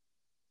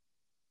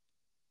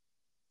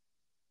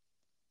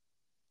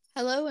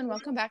Hello, and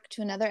welcome back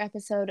to another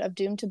episode of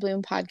Doom to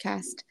Bloom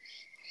podcast.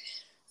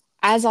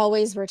 As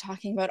always, we're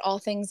talking about all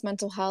things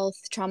mental health,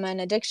 trauma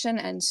and addiction,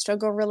 and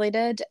struggle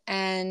related.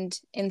 And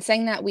in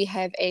saying that, we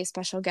have a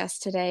special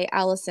guest today,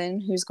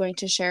 Allison, who's going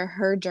to share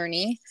her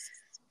journey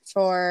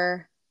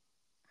for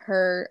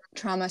her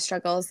trauma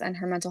struggles and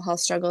her mental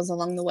health struggles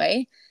along the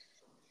way.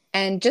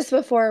 And just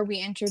before we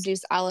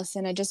introduce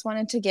Allison, I just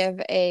wanted to give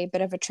a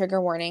bit of a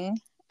trigger warning,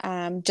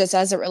 just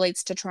as it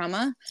relates to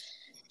trauma.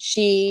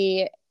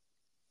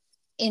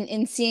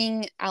 In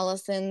seeing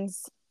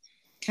Allison's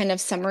kind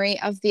of summary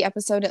of the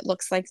episode, it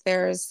looks like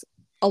there's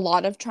a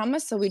lot of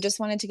trauma. So we just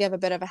wanted to give a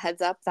bit of a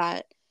heads up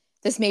that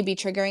this may be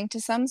triggering to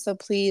some. So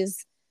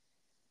please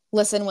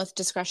listen with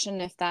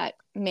discretion if that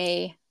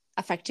may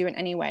affect you in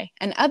any way.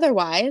 And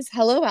otherwise,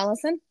 hello,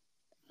 Allison.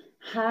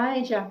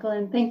 Hi,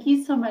 Jacqueline. Thank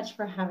you so much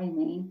for having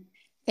me.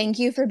 Thank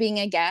you for being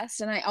a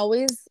guest. And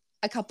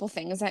a couple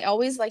things. I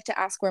always like to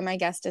ask where my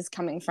guest is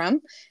coming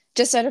from,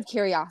 just out of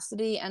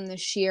curiosity and the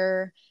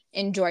sheer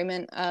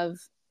enjoyment of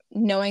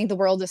knowing the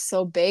world is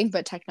so big,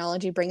 but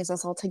technology brings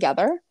us all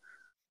together.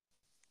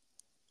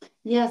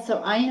 Yeah,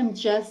 so I am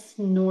just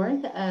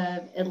north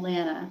of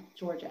Atlanta,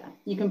 Georgia.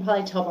 You can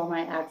probably tell by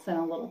my accent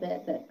a little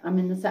bit that I'm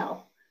in the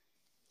South.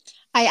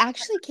 I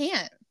actually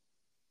can't.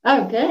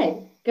 Oh,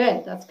 good.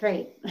 Good. That's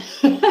great.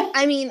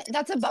 I mean,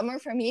 that's a bummer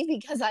for me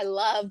because I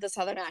love the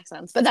Southern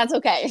accents, but that's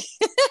okay.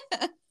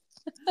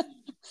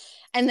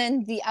 And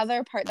then the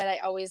other part that I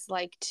always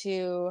like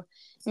to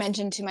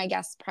mention to my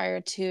guests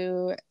prior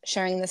to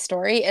sharing the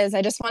story is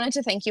I just wanted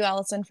to thank you,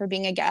 Allison, for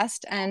being a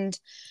guest and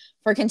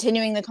for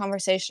continuing the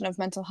conversation of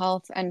mental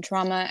health and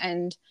trauma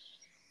and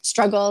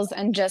struggles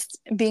and just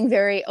being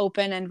very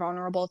open and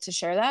vulnerable to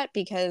share that,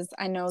 because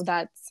I know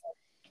that's,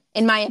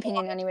 in my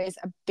opinion anyways,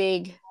 a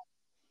big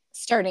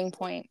starting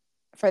point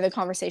for the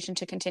conversation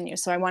to continue.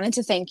 So I wanted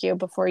to thank you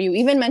before you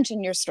even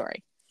mentioned your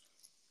story.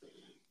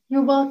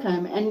 You're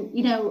welcome. And,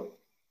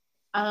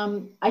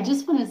 I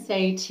just want to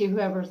say to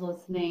whoever's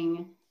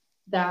listening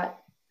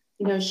that,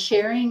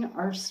 sharing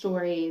our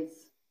stories,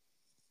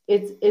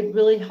 it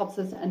really helps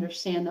us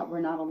understand that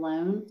we're not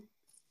alone.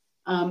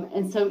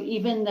 And so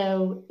even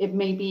though it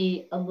may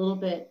be a little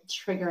bit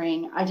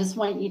triggering, I just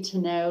want you to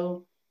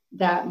know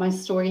that my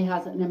story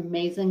has an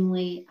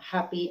amazingly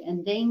happy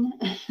ending.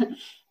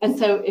 And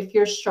so if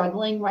you're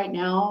struggling right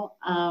now,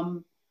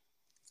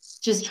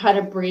 just try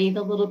to breathe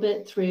a little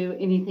bit through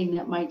anything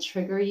that might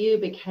trigger you,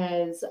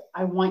 because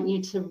I want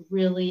you to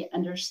really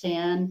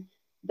understand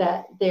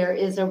that there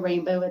is a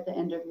rainbow at the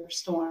end of your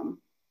storm.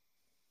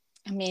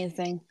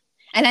 Amazing.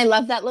 And I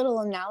love that little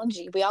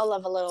analogy. We all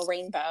love a little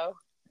rainbow.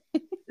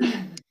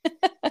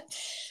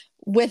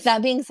 With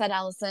that being said,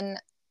 Allison,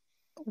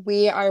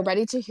 we are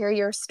ready to hear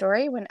your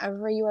story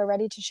whenever you are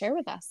ready to share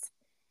with us.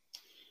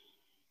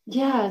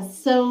 Yeah,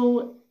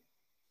 so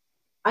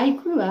I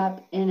grew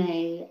up in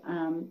a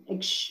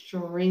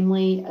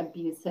extremely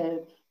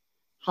abusive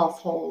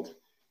household.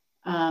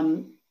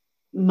 Um,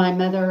 my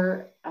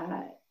mother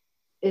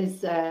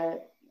is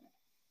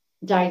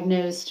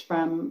diagnosed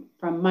from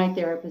my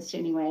therapist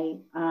anyway,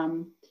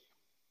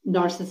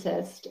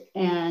 narcissist,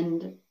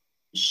 and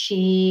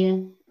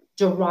she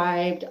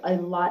derived a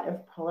lot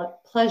of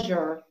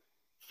pleasure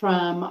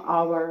from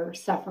our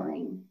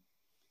suffering.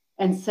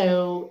 And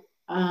so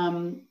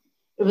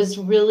it was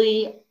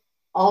really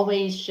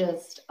always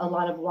just a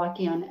lot of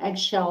walking on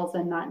eggshells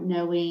and not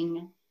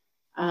knowing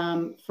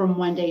from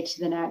one day to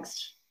the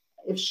next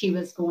if she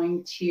was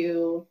going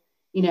to,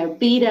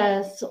 beat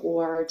us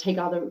or take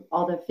all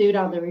the food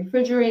out of the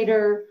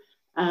refrigerator,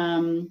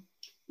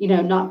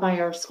 not buy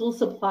our school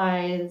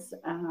supplies.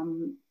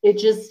 It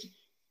just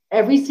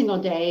every single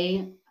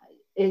day,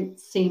 it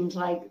seemed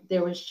like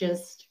there was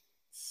just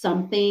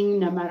something,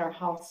 no matter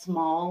how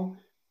small,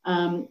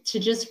 to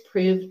just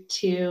prove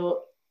to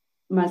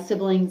my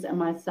siblings and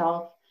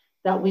myself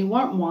that we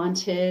weren't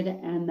wanted,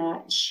 and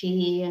that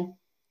she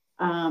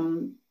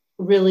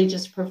really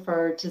just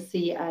preferred to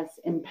see us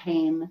in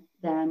pain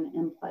than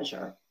in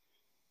pleasure.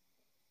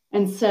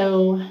 And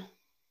so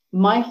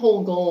my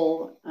whole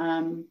goal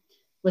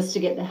was to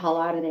get the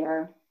hell out of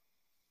there.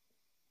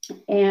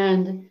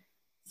 And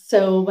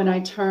so when I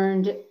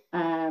turned,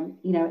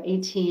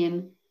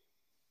 18,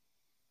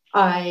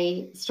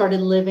 I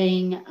started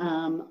living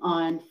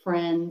on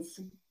friends'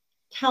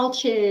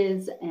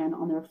 couches and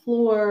on their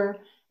floor,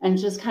 and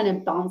just kind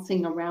of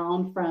bouncing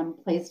around from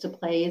place to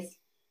place,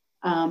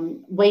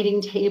 waiting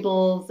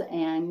tables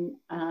and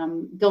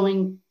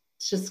going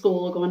to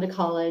school, going to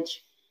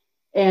college,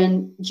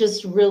 and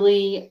just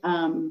really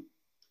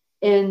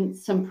in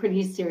some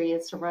pretty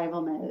serious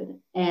survival mode.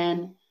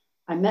 And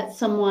I met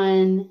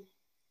someone.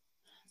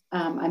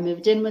 I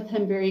moved in with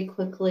him very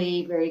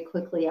quickly. Very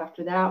quickly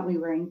after that, we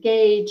were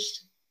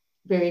engaged.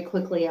 Very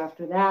quickly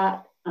after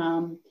that,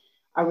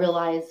 I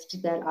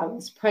realized that I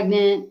was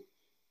pregnant.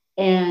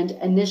 And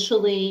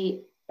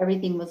initially,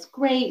 everything was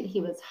great.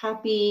 He was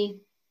happy.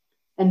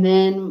 And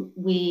then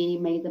we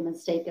made the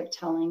mistake of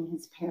telling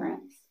his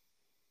parents.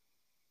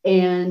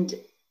 And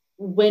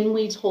when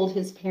we told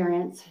his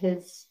parents,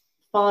 his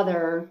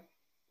father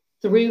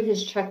threw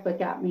his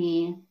checkbook at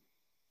me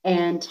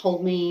and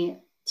told me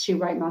to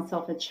write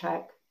myself a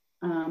check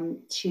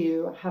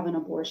to have an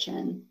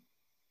abortion.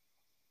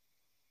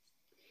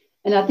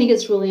 And I think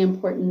it's really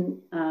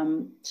important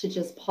to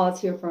just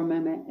pause here for a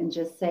moment and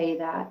just say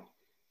that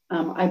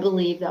I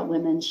believe that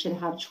women should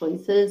have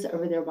choices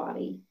over their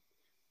body.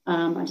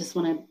 I just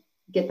want to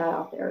get that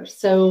out there.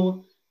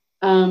 So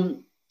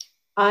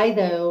I,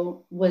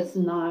 though, was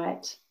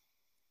not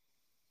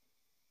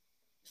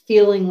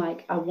feeling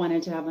like I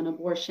wanted to have an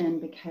abortion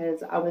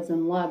because I was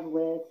in love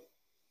with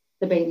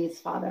the baby's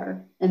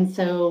father. And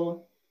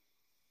so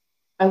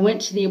I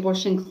went to the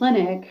abortion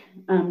clinic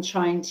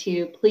trying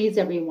to please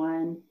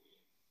everyone.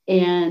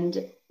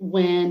 And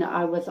when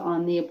I was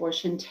on the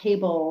abortion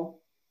table,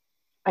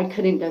 I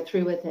couldn't go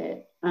through with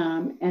it.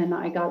 And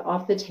I got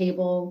off the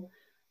table.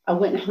 I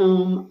went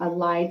home. I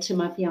lied to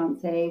my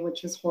fiance,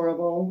 which was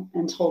horrible,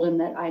 and told him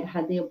that I'd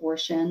had the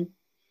abortion.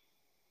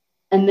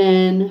 And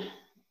then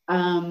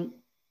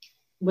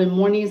when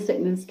morning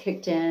sickness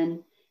kicked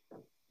in,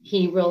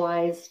 he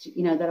realized,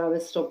 that I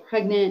was still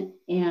pregnant.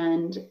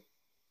 And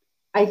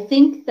I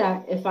think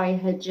that if I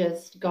had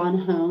just gone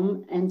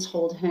home and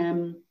told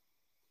him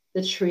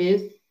the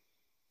truth,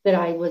 that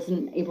I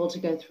wasn't able to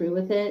go through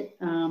with it,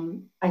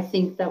 I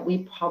think that we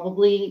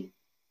probably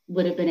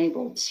would have been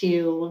able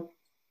to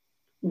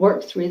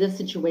work through the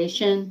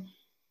situation.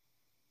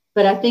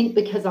 But I think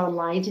because I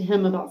lied to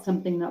him about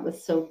something that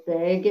was so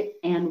big,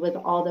 and with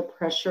all the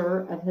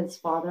pressure of his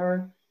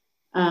father,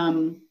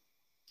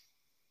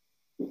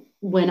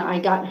 when I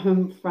got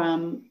home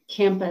from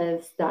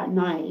campus that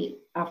night,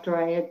 after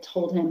I had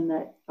told him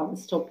that I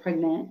was still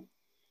pregnant,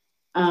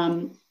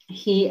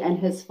 he and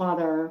his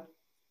father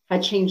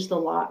had changed the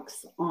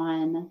locks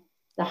on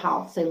the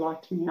house. They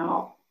locked me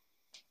out.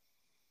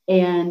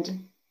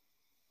 And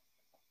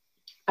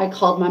I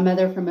called my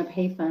mother from a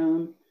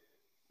payphone.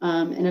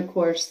 And of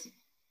course,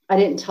 I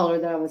didn't tell her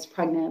that I was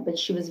pregnant, but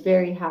she was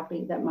very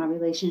happy that my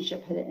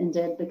relationship had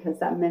ended, because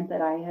that meant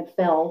that I had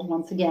failed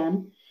once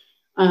again.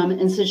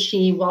 And so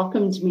she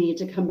welcomed me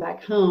to come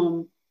back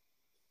home.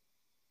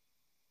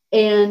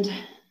 And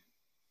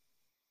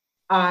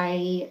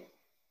I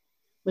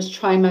was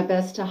trying my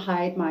best to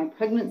hide my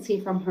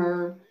pregnancy from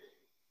her,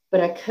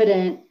 but I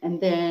couldn't.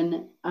 And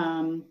then,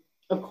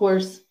 of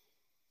course,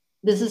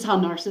 this is how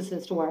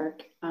narcissists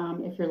work.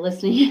 If you're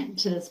listening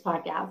to this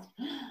podcast,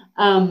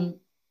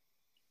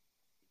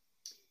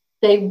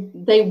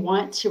 they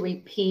want to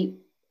repeat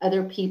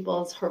other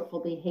people's hurtful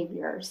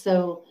behavior.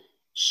 So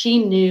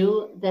she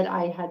knew that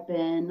I had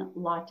been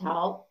locked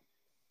out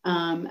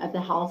at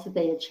the house, that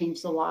they had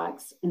changed the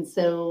locks. And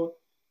so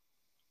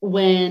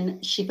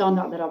when she found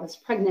out that I was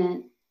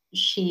pregnant,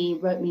 she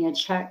wrote me a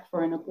check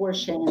for an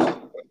abortion.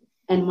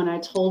 And when I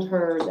told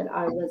her that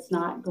I was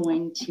not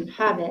going to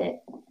have it,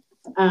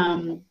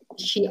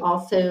 she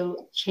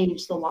also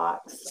changed the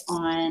locks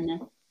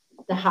on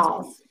the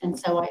house. And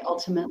so I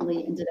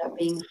ultimately ended up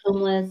being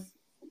homeless,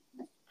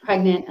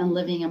 pregnant, and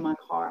living in my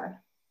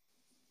car.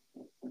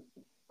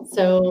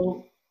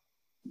 So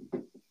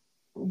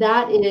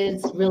that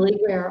is really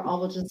where I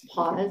will just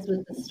pause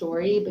with the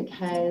story,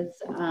 because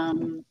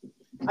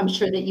I'm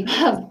sure that you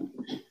have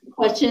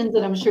questions,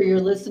 and I'm sure your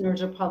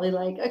listeners are probably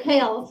like, okay,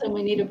 Allison,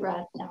 we need a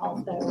breath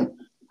now.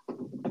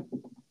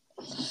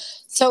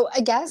 So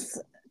I guess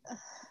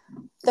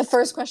the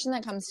first question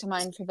that comes to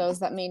mind for those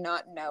that may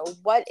not know,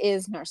 what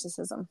is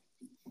narcissism?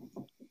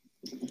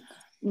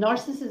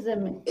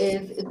 Narcissism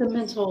it's a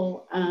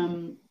mental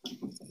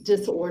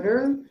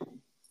disorder,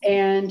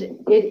 and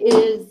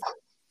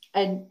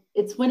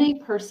it's when a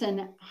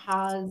person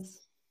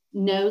has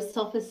no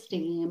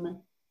self-esteem,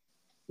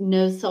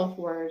 no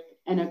self-worth,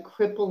 and a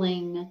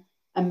crippling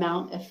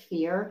amount of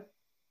fear.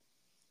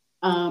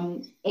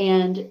 And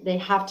they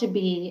have to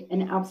be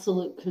in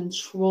absolute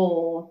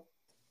control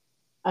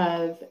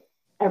of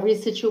every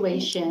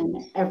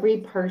situation, every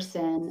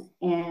person,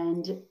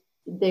 and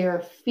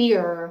their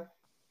fear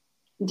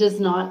does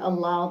not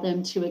allow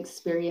them to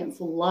experience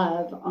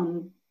love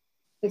on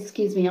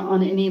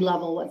any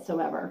level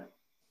whatsoever.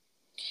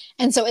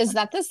 And so is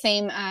that the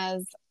same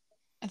as,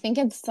 I think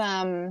it's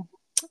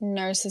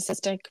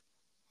narcissistic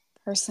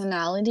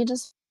personality,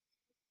 just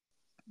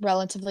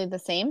relatively the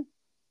same?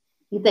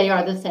 They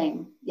are the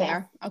same. They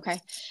are?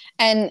 Okay.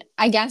 And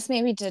I guess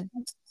maybe to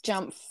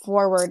jump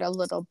forward a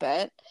little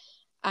bit,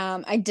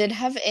 I did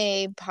have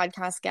a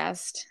podcast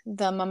guest,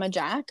 the Mama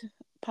Jack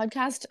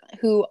podcast,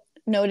 who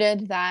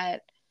noted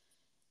that,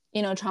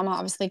 trauma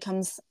obviously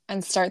comes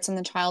and starts in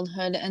the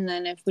childhood. And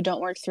then if we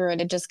don't work through it,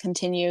 it just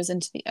continues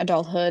into the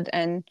adulthood.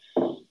 And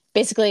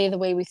basically the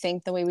way we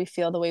think, the way we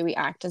feel, the way we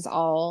act is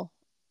all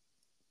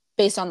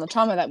based on the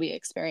trauma that we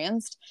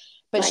experienced.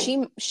 But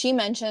right. She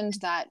mentioned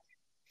that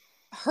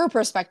her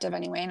perspective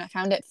anyway, and I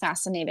found it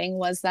fascinating,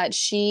 was that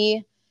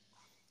she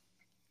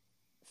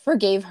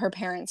forgave her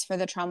parents for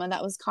the trauma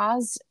that was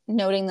caused,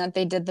 noting that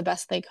they did the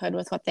best they could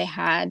with what they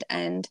had,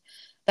 and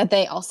that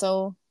they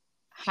also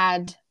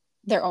had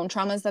their own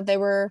traumas that they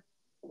were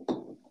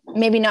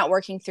maybe not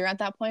working through at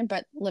that point,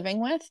 but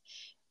living with.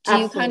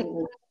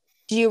 Do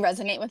you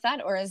resonate with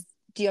that, or is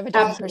Do you have a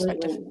different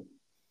perspective? Absolutely.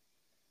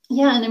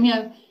 Yeah. And I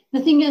mean,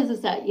 the thing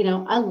is that,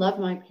 I love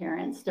my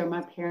parents. They're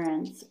my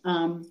parents.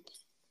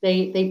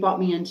 They brought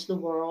me into the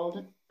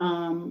world.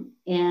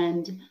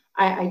 And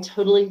I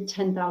totally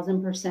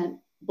 10,000%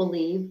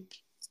 believe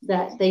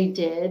that they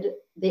did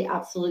the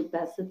absolute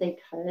best that they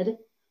could.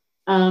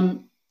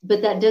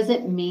 But that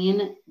doesn't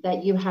mean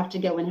that you have to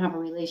go and have a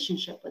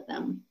relationship with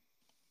them.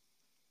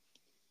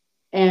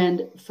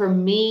 And for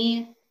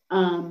me,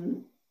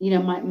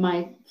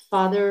 my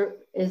father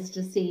is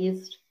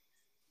deceased.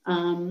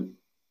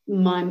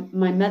 My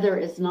mother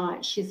is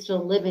not. She's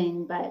still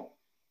living. But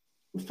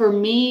for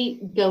me,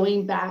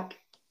 going back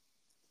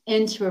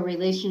into a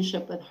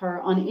relationship with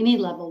her on any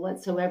level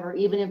whatsoever,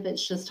 even if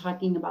it's just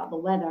talking about the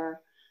weather,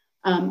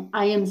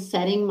 I am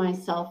setting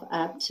myself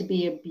up to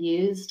be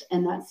abused.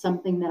 And that's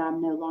something that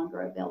I'm no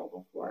longer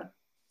available for.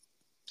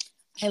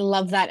 I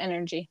love that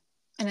energy.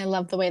 And I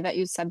love the way that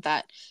you said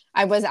that.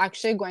 I was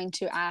actually going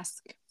to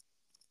ask,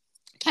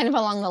 kind of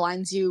along the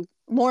lines, you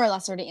more or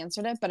less already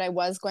answered it, but I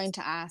was going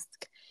to ask,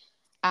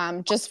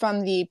 just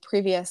from the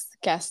previous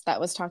guest that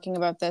was talking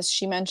about this,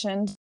 she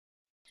mentioned,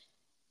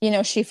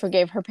 she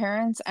forgave her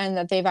parents and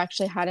that they've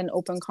actually had an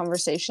open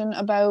conversation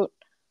about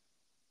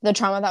the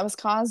trauma that was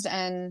caused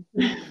and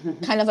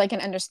kind of like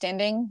an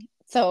understanding.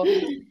 So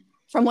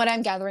from what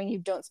I'm gathering, you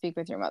don't speak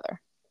with your mother.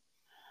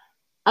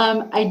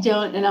 I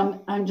don't, and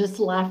I'm just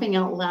laughing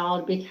out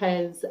loud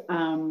because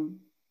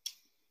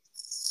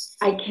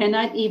I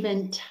cannot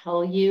even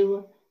tell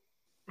you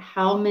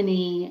how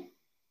many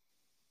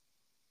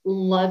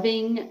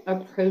loving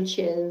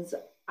approaches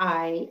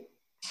I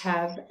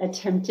have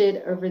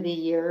attempted over the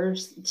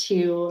years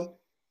to,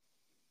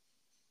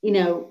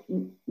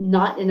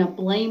 not in a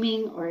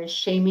blaming or a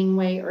shaming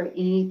way or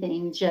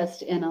anything,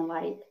 just in a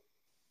like,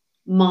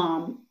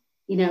 Mom,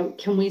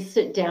 can we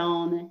sit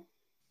down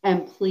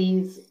and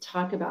please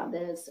talk about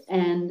this?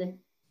 And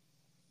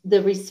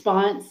the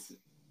response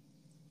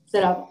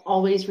that I've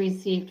always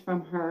received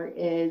from her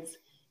is,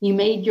 you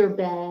made your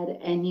bed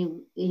and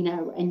you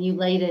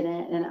laid in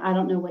it, and I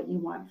don't know what you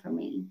want from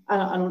me.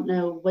 I don't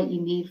know what you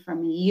need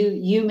from me.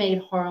 You made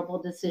horrible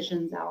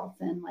decisions,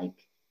 Allison.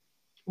 Like,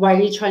 why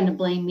are you trying to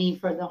blame me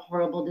for the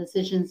horrible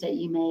decisions that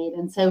you made?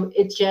 And so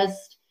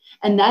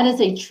and that is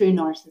a true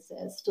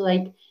narcissist.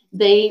 Like,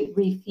 they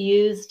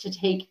refuse to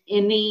take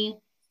any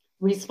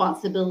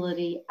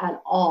responsibility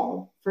at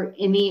all for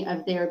any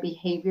of their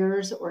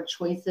behaviors or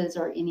choices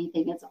or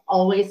anything. It's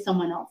always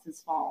someone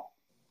else's fault.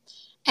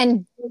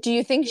 And do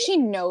you think she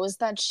knows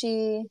that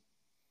she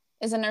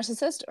is a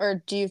narcissist,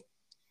 or do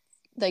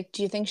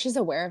you think she's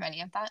aware of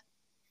any of that?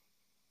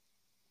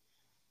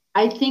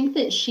 I think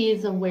that she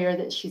is aware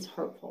that she's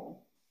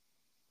hurtful.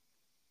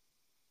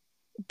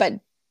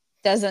 But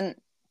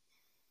doesn't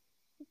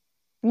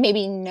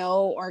maybe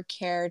know or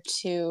care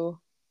to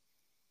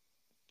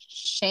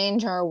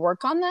change or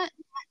work on that?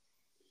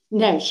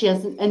 No, she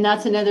hasn't. And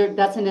that's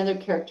another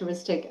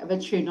characteristic of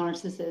a true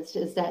narcissist,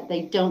 is that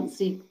they don't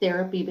seek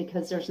therapy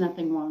because there's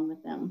nothing wrong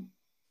with them.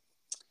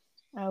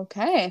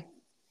 Okay.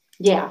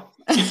 Yeah.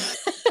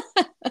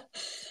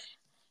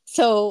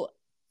 So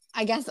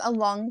I guess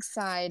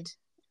alongside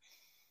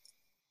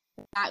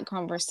that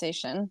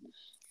conversation,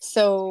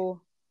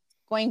 so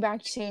going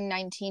back to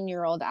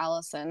 19-year-old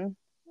Allison,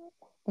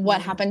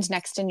 what happened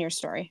next in your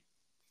story?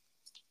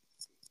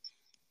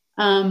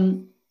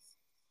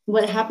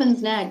 What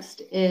happens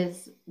next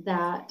is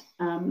that,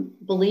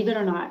 believe it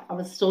or not, I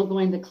was still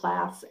going to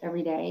class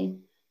every day.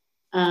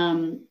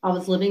 I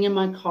was living in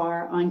my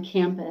car on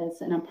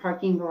campus in a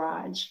parking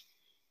garage.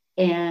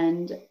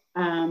 And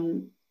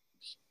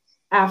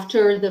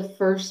after the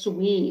first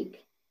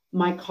week,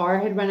 my car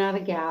had run out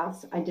of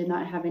gas. I did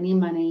not have any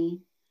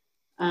money.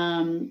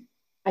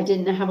 I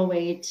didn't have a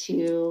way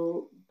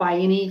to buy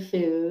any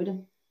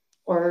food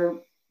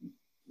or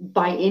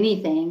buy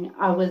anything.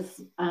 I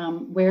was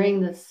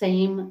wearing the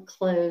same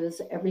clothes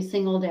every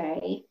single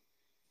day.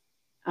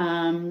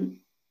 I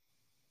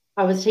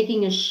was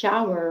taking a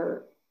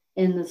shower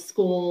in the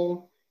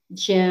school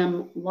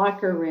gym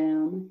locker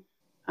room,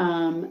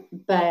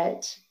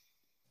 but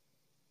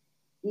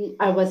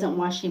I wasn't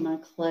washing my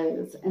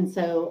clothes. And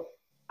so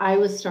I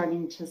was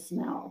starting to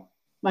smell.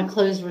 My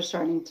clothes were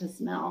starting to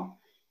smell.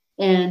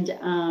 And,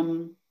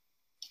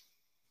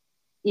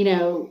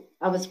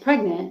 I was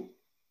pregnant.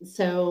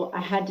 So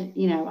I had to,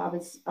 I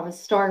was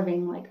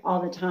starving like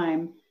all the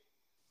time.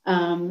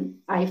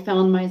 I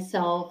found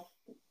myself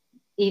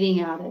eating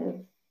out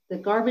of the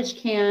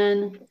garbage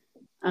can.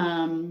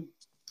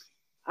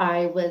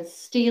 I was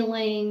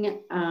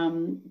stealing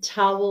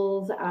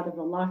towels out of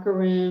the locker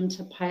room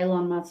to pile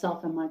on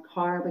myself in my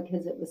car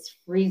because it was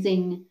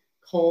freezing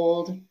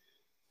cold.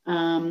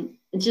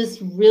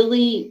 Just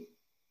really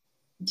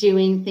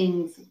doing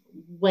things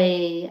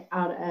way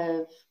out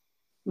of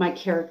my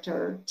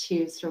character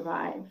to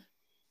survive.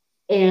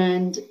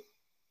 And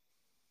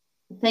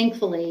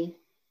thankfully,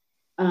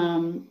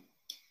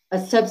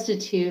 a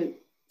substitute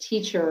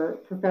teacher,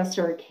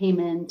 professor came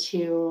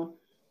into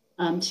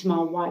to my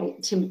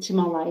life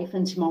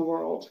and to my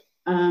world.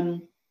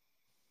 And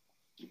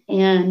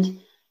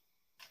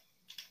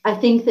I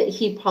think that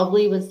he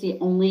probably was the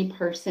only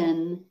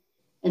person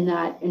in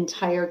that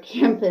entire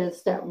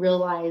campus that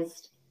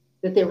realized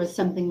that there was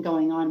something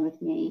going on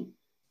with me.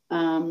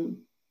 Um,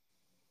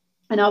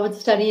 and I would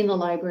study in the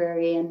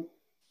library,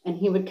 and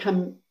he would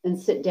come and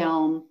sit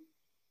down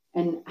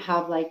and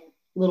have like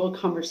little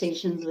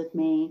conversations with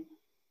me.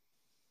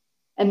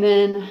 And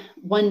then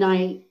one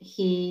night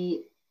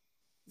he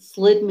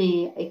slid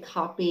me a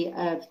copy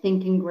of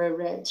Think and Grow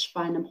Rich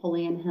by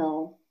Napoleon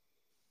Hill.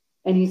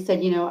 And he said,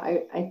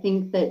 I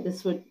think that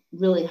this would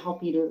really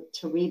help you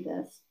to read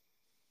this.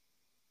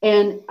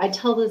 And I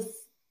tell this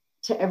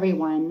to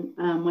everyone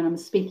when I'm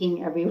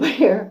speaking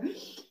everywhere,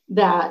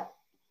 that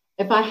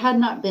if I had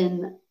not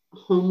been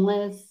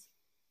homeless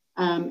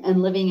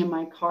and living in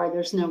my car,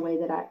 there's no way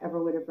that I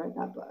ever would have read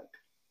that book.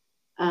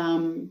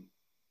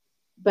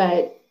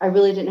 But I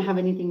really didn't have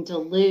anything to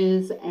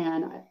lose,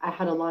 and I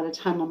had a lot of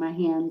time on my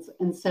hands.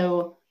 And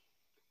so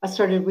I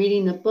started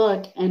reading the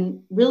book,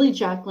 and really,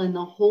 Jacqueline,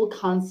 the whole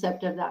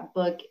concept of that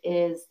book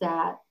is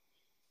that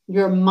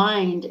your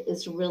mind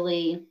is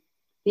really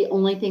the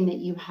only thing that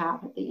you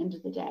have at the end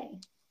of the day.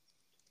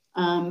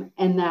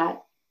 And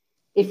that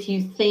if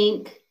you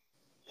think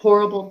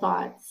horrible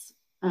thoughts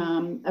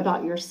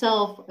about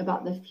yourself,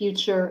 about the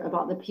future,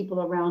 about the people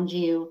around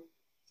you,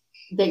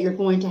 that you're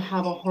going to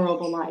have a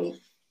horrible life.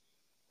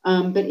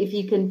 But if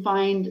you can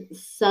find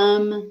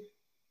some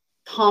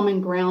common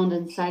ground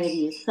inside of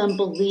you, some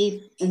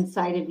belief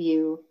inside of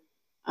you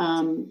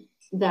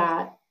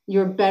that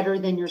you're better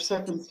than your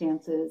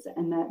circumstances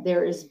and that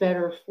there is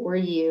better for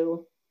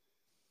you,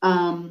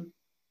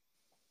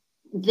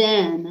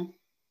 then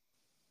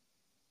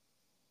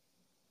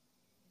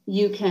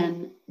you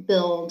can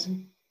build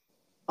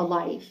a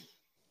life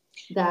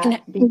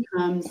that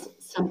becomes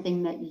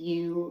something that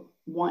you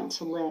want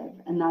to live.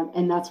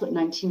 And that's what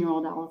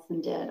 19-year-old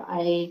Allison did.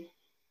 I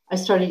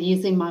started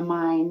using my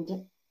mind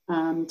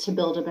to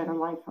build a better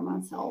life for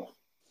myself.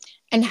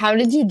 And how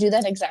did you do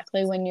that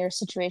exactly when your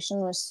situation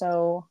was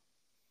so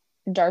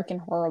dark and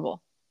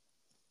horrible?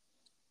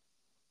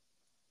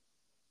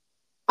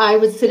 I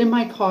would sit in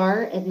my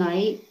car at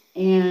night,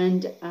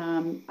 and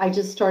I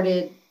just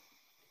started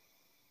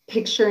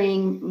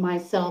picturing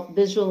myself,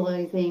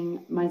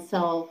 visualizing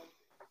myself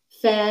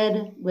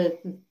fed with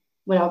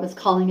what I was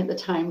calling at the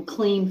time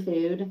clean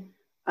food,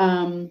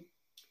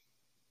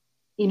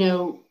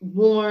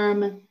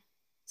 warm,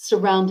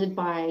 surrounded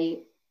by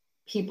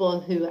people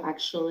who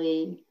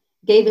actually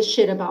gave a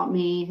shit about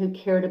me, who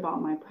cared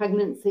about my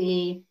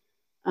pregnancy,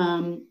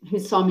 who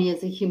saw me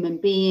as a human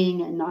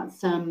being and not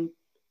some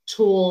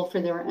tool for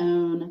their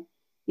own,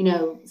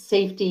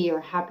 safety or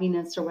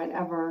happiness or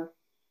whatever.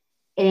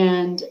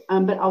 And,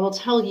 but I will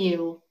tell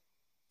you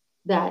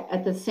that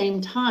at the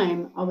same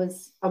time, I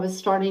was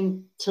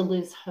starting to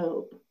lose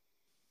hope.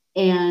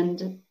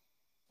 And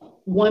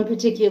one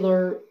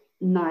particular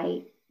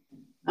night,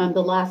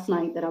 the last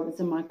night that I was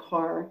in my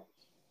car,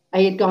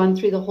 I had gone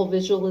through the whole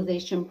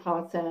visualization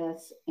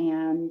process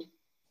and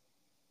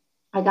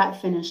I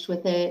got finished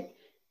with it.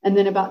 And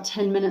then about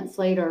 10 minutes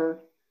later,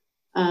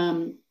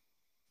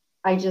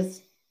 I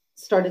just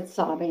started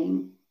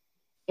sobbing.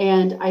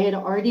 And I had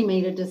already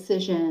made a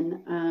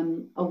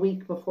decision a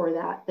week before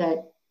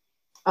that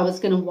I was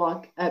going to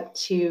walk up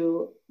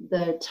to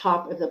the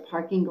top of the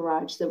parking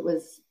garage that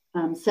was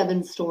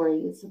 7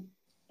 stories,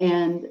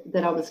 and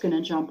that I was going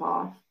to jump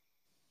off.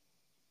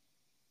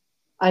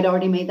 I'd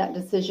already made that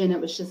decision. It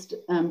was just,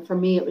 for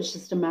me, it was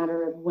just a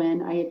matter of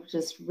when I had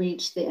just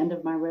reached the end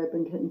of my rope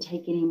and couldn't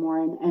take anymore.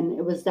 And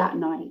it was that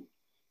night.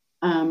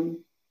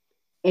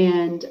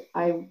 And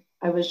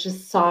I was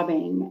just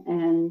sobbing,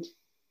 and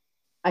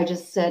I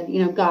just said,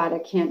 God, I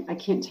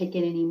can't take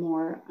it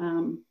anymore.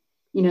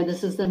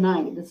 This is the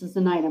night. This is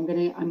the night. I'm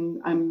going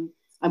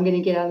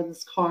to get out of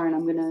this car, and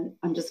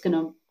I'm just going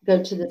to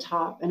go to the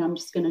top, and I'm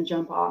just going to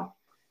jump off.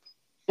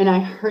 And I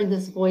heard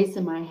this voice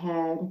in my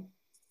head,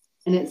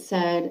 and it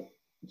said,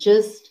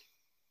 just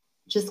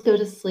go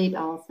to sleep,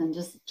 Allison.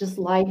 Just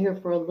lie here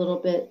for a little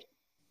bit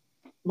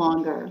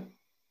longer.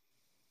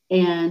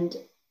 And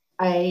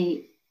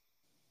I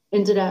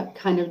ended up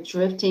kind of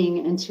drifting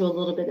into a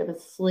little bit of a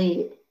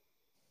sleep.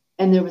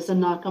 And there was a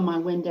knock on my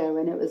window,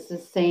 and it was the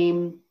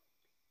same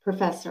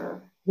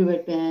professor who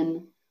had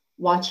been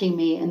watching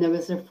me. And there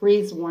was a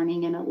freeze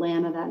warning in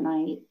Atlanta that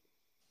night.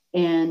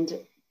 And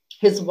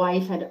his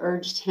wife had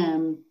urged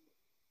him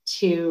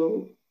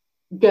to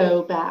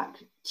go back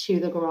to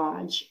the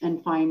garage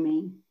and find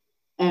me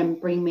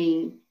and bring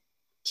me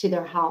to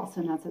their house.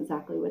 And that's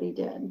exactly what he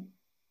did.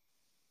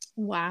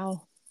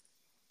 Wow.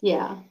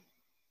 Yeah.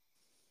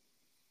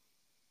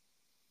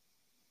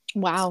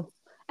 Wow.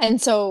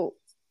 And so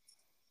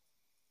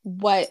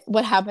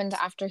what happened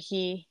after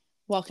he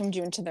welcomed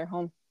you into their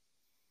home?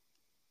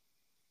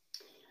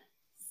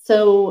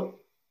 So,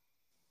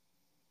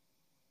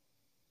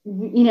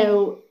 we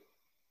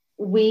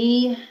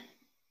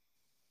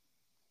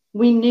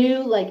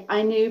knew, like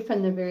I knew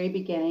from the very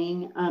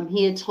beginning,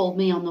 he had told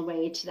me on the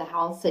way to the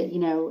house that,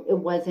 it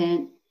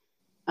wasn't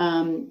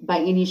by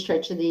any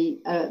stretch of the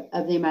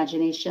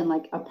imagination,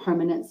 like a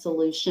permanent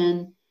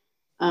solution.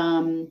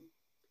 And,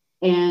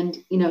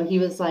 you know, he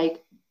was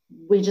like,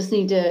 we just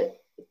need to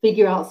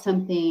figure out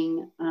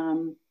something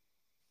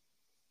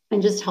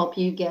and just help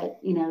you get,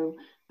 you know,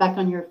 back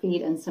on your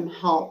feet and some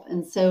help.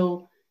 And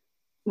so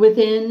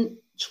within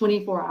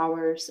 24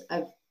 hours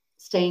of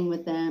staying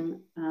with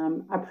them,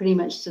 I pretty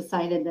much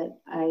decided that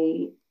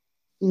I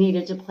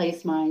needed to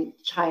place my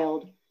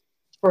child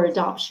for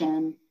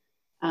adoption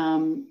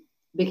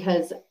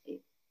because,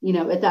 you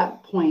know, at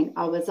that point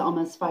I was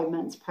almost 5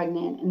 months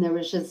pregnant, and there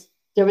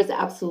was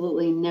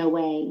absolutely no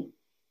way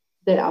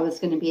that I was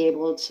going to be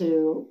able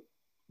to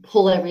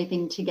pull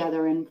everything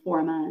together in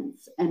 4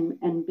 months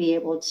and be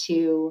able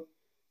to,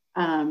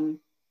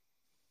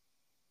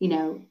 you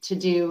know, to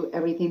do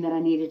everything that I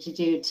needed to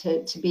do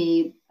to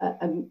be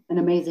an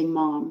amazing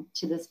mom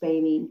to this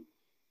baby.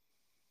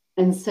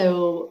 And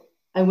so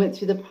I went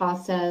through the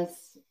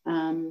process.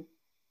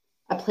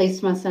 I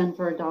placed my son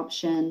for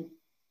adoption.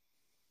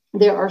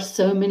 There are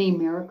so many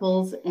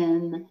miracles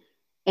in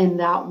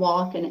that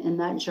walk and in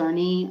that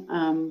journey.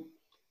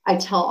 I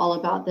tell all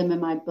about them in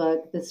my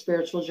book, The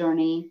Spiritual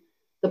Journey.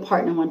 The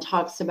part no one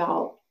talks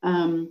about.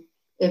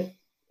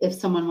 If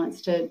someone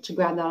wants to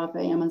grab that off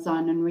of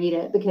Amazon and read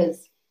it,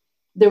 because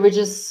they were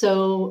just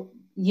so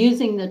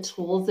using the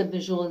tools of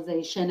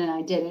visualization, and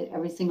I did it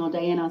every single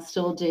day, and I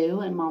still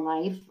do in my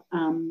life.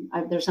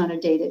 There's not a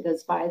day that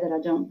goes by that I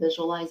don't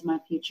visualize my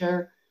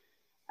future.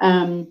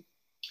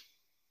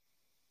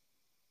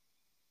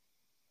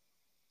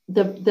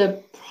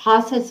 The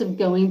process of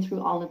going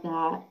through all of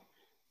that,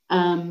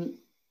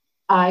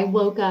 I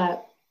woke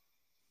up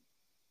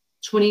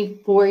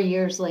 24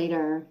 years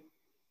later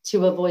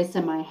to a voice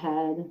in my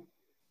head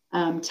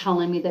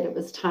telling me that it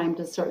was time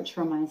to search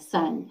for my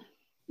son.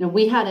 Now,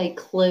 we had a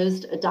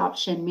closed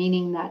adoption,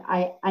 meaning that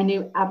I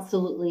knew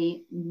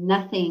absolutely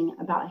nothing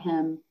about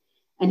him,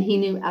 and he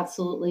knew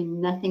absolutely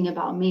nothing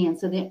about me. And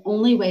so the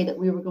only way that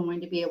we were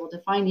going to be able to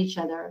find each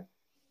other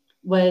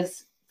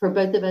was for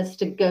both of us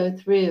to go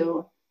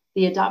through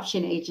the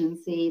adoption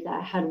agency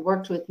that had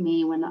worked with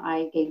me when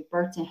I gave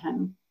birth to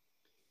him.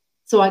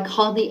 So I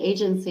called the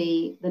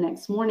agency the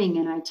next morning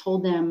and I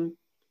told them,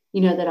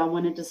 you know, that I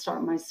wanted to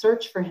start my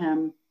search for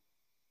him.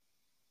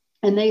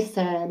 And they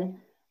said,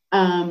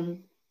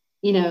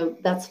 you know,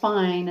 that's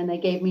fine. And they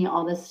gave me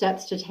all the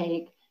steps to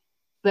take.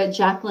 But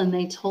Jacqueline,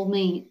 they told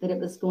me that it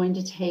was going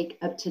to take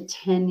up to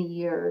 10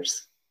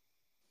 years,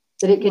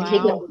 that it could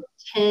take up to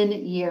 10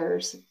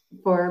 years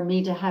for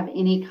me to have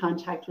any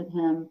contact with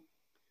him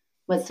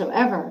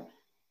whatsoever.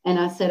 And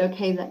I said,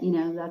 okay, that, you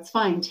know, that's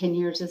fine. 10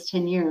 years is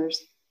 10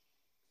 years.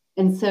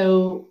 And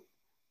so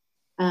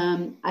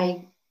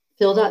I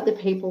filled out the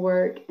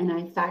paperwork and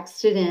I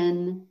faxed it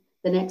in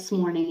the next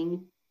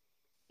morning.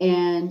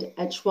 And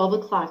at 12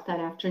 o'clock that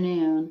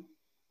afternoon,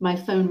 my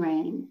phone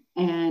rang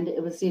and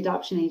it was the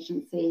adoption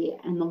agency.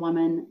 And the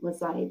woman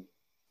was like,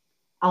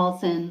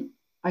 Allison,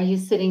 are you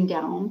sitting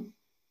down?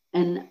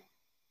 And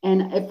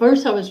at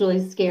first I was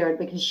really scared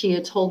because she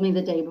had told me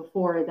the day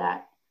before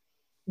that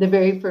the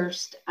very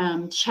first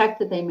check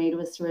that they made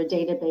was through a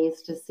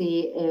database to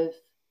see if,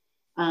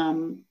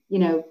 you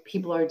know,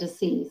 people are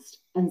deceased.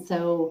 And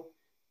so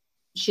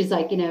she's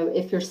like, you know,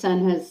 if your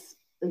son has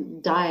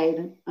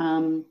died,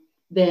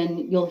 then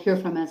you'll hear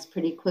from us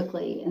pretty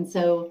quickly. And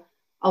so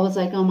I was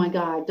like, oh my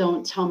God,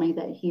 don't tell me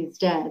that he's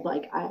dead.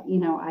 Like,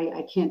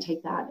 I can't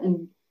take that.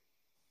 And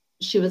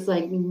she was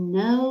like,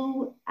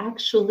 no,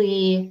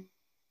 actually,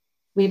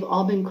 we've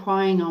all been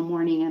crying all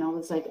morning. And I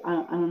was like, I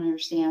don't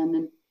understand.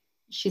 And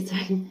she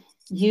said,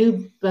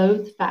 you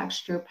both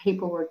faxed your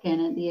paperwork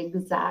in at the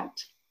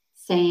exact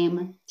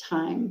same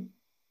time.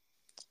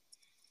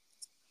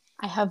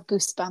 I have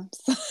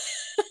goosebumps.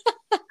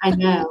 I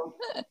know.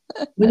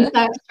 We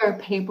faxed our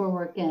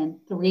paperwork in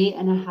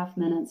 3.5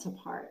 minutes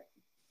apart.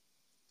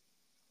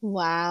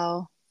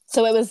 Wow.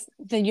 So it was,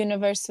 the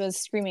universe was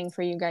screaming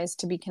for you guys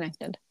to be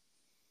connected.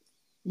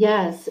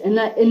 Yes. And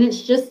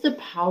it's just the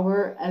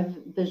power of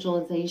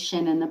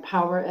visualization and the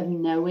power of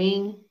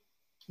knowing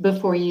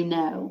before you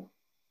know.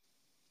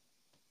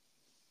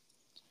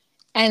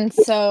 And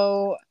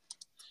so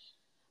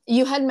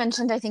you had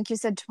mentioned, I think you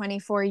said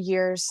 24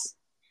 years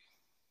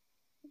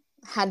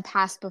had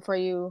passed before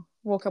you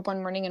woke up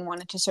one morning and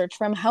wanted to search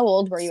for him. How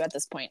old were you at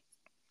this point?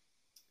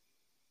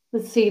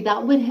 Let's see,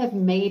 that would have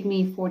made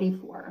me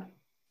 44.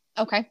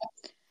 Okay.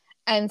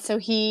 And so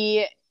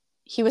he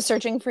was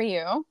searching for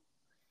you.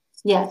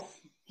 Yes.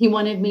 He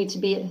wanted me to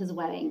be at his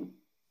wedding.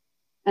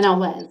 And I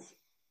was.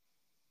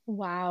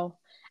 Wow.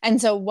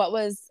 And so what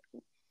was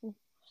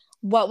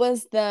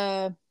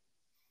the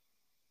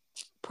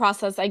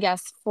process, I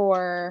guess,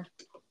 for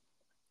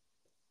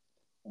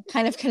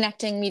kind of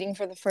connecting, meeting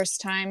for the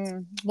first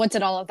time? What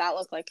did all of that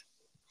look like?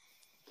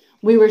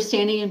 We were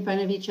standing in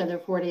front of each other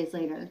 4 days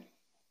later.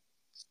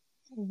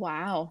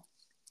 Wow.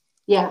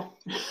 Yeah.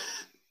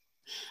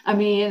 I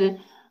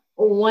mean,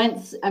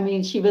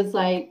 she was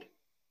like,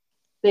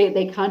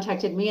 they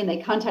contacted me and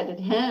they contacted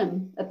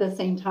him at the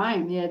same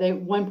time. You know,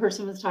 one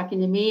person was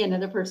talking to me,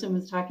 another person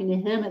was talking to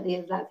him at the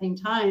exact same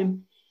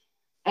time.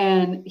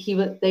 And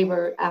they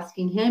were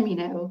asking him, you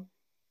know,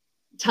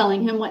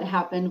 telling him what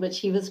happened, which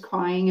he was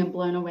crying and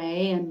blown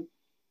away. And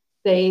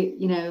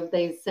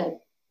they said,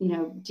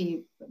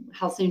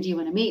 how soon do you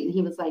want to meet? And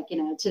he was like,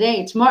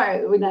 today,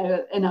 tomorrow,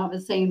 and I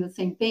was saying the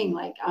same thing,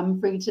 like, I'm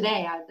free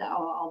today.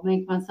 I'll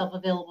make myself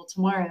available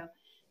tomorrow.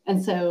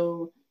 And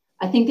so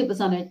I think it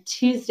was on a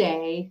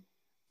Tuesday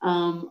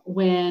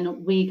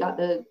when we got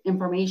the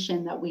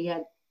information that we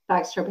had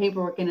faxed our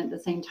paperwork in at the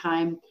same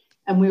time.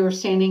 And we were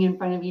standing in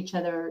front of each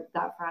other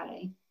that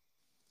Friday.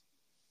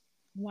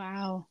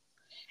 Wow.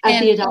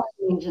 At the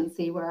adoption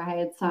agency where I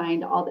had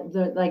signed all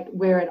like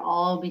where it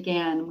all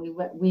began.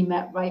 We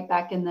met right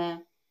back in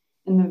the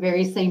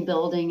very same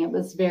building. It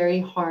was very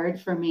hard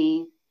for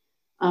me,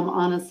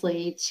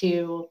 honestly, it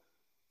still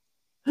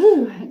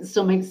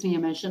makes me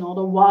emotional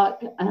to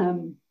walk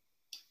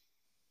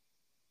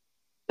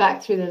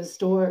back through those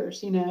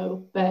doors,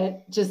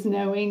 but just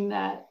knowing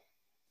that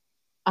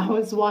I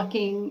was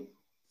walking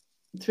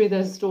through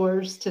those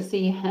doors to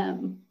see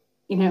him,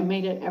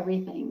 made it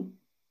everything.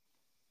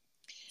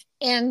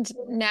 And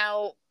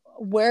now,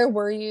 where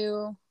were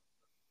you?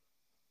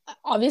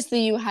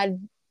 Obviously, you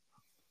had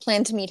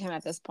planned to meet him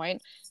at this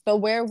point, but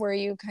where were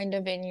you kind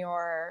of in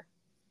your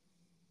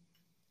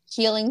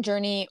healing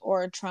journey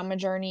or trauma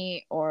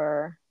journey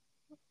or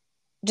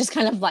just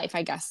kind of life,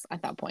 I guess,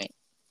 at that point?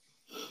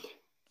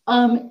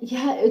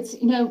 Yeah, it's,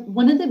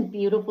 one of the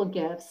beautiful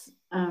gifts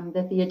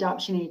that the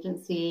adoption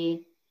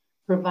agency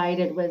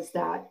provided was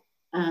that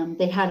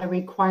they had a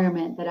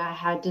requirement that I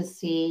had to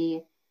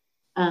see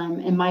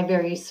in my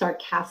very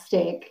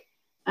sarcastic,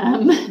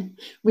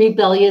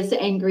 rebellious,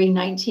 angry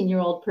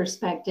 19-year-old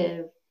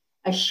perspective,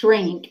 a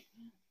shrink.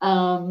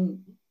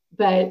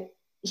 But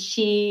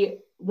she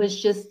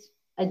was just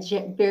a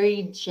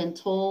very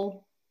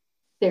gentle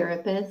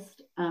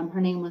therapist.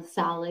 Her name was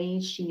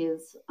Sally. She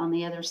is on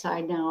the other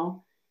side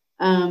now.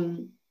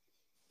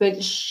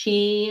 But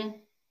she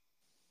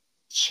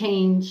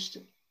changed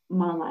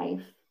my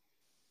life.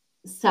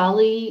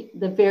 Sally,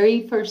 the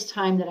very first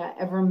time that I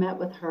ever met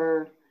with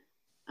her,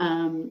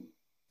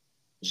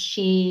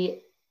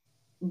 she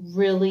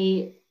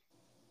really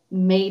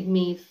made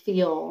me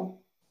feel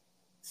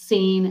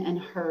seen and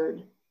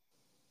heard,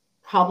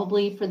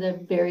 probably for the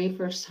very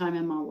first time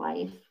in my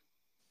life.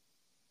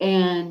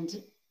 And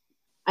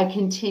I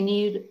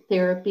continued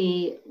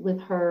therapy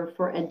with her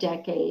for a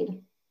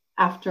decade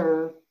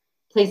after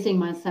placing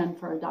my son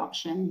for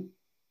adoption.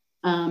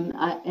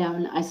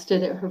 I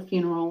stood at her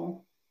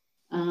funeral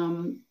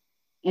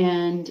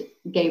and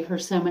gave her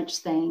so much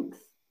thanks,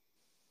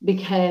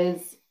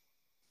 because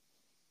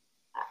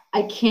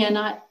I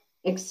cannot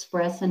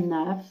express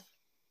enough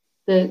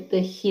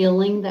the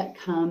healing that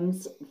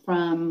comes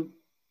from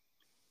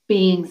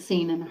being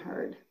seen and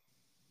heard.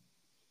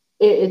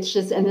 It's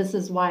just, and this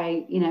is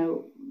why,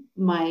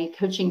 my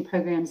coaching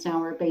programs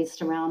now are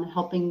based around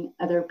helping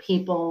other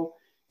people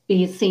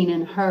be seen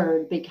and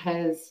heard,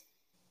 because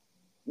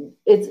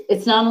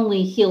it's not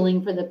only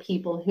healing for the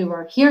people who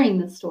are hearing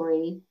the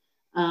story,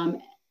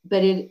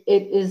 but it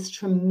is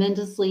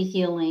tremendously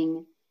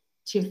healing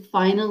to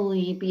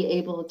finally be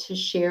able to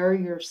share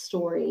your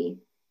story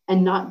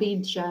and not be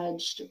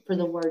judged for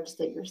the words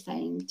that you're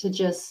saying, to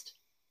just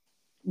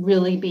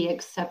really be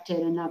accepted.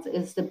 And that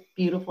is the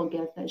beautiful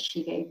gift that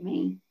she gave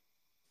me.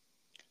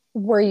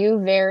 Were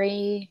you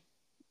very,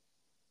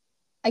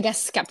 I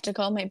guess,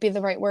 skeptical might be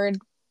the right word,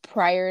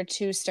 prior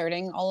to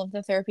starting all of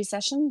the therapy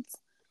sessions?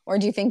 Or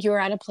do you think you were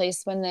at a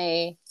place when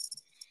they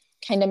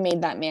kind of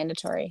made that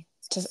mandatory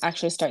to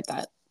actually start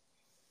that?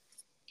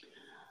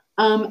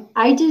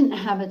 I didn't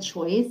have a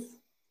choice.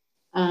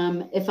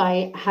 If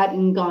I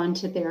hadn't gone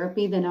to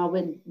therapy, then I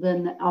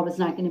was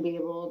not going to be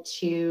able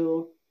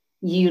to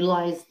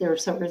utilize their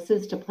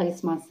services to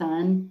place my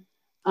son.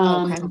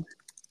 Okay.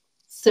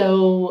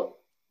 So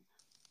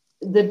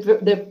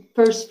the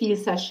first few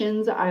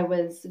sessions, I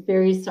was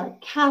very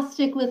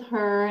sarcastic with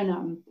her,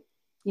 and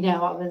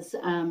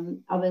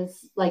I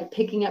was like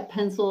picking up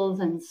pencils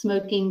and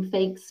smoking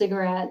fake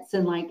cigarettes,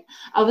 and like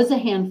I was a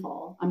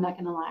handful. I'm not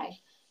going to lie.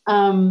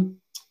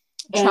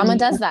 Trauma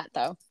does that,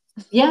 though.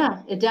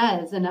 Yeah, it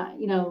does. And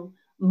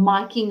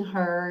mocking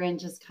her and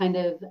just kind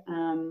of,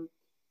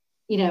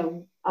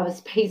 I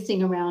was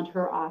pacing around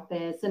her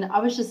office, and I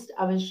was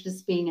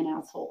just being an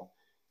asshole.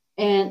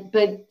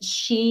 But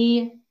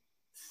she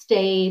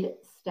stayed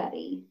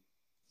steady.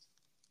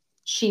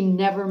 She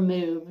never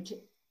moved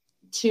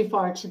too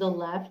far to the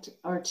left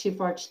or too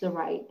far to the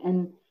right.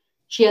 And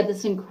she had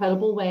this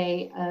incredible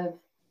way of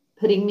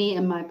putting me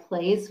in my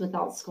place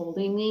without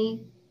scolding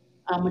me,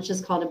 which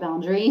is called a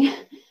boundary.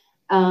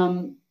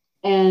 And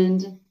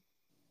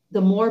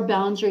the more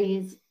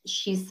boundaries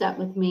she set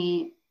with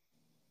me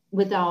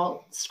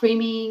without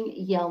screaming,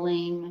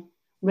 yelling,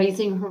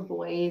 raising her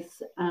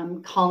voice,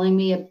 calling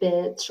me a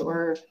bitch,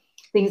 or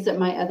things that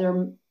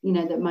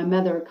that my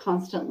mother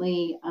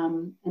constantly,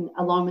 and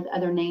along with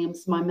other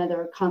names, my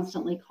mother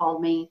constantly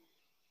called me.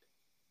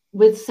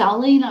 With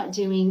Sally not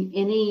doing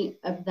any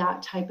of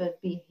that type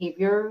of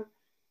behavior,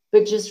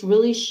 but just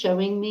really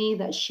showing me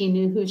that she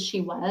knew who she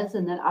was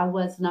and that I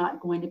was not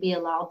going to be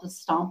allowed to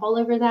stomp all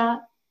over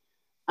that.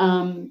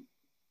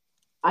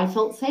 I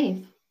felt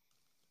safe.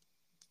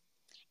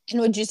 And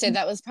would you say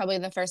that was probably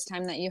the first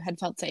time that you had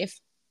felt safe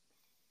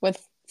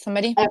with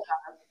somebody?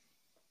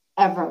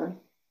 Ever.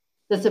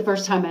 That's the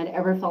first time I'd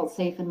ever felt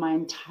safe in my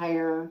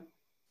entire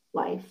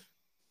life.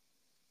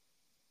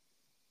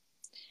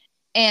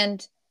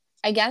 And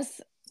I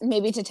guess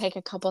maybe to take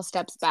a couple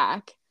steps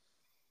back,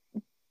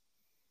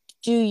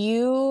 do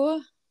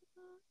you,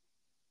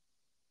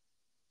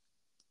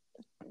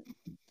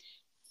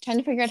 trying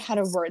to figure out how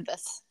to word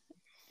this.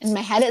 In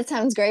my head, it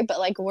sounds great, but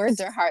like words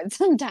are hard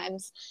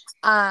sometimes.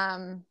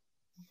 I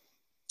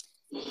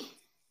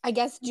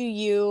guess, do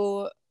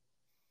you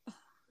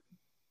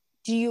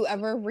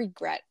ever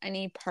regret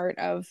any part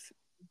of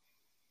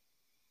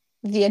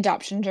the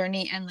adoption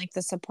journey and like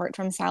the support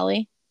from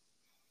Sally?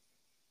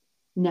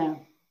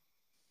 No.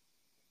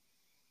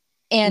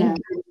 And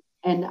no.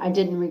 And I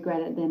didn't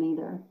regret it then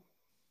either.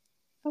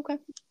 Okay.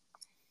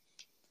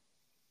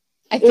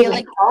 I feel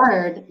like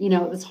hard,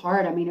 it was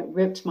hard. I mean, it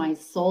ripped my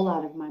soul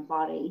out of my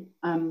body.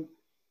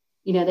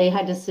 They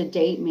had to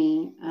sedate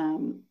me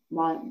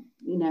while,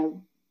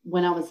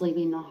 when I was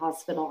leaving the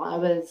hospital.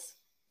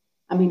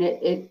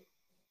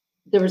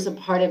 There was a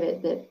part of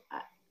it that,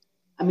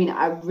 I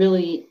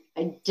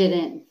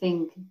didn't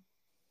think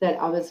that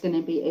I was going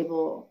to be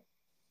able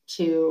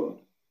to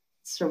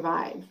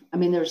survive. I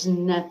mean, there's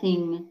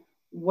nothing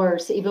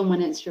worse, even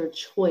when it's your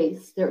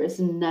choice. There is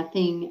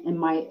nothing, in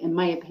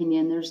my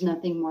opinion, there's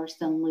nothing worse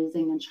than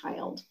losing a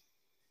child.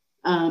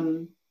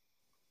 And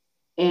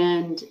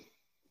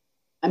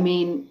I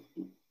mean,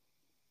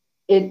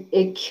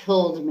 it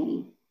killed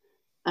me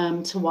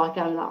to walk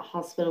out of that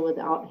hospital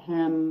without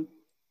him,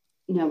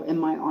 in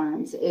my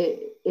arms.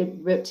 It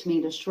ripped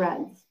me to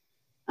shreds.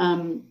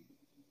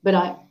 But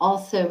I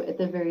also, at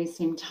the very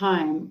same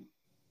time,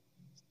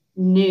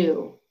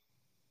 knew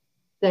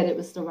that it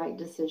was the right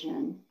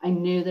decision. I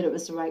knew that it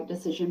was the right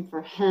decision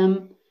for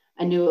him.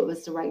 I knew it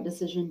was the right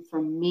decision for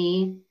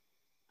me.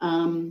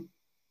 And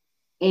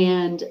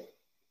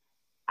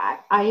I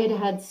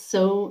had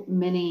so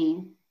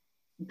many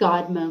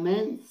God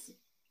moments.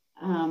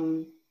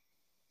 And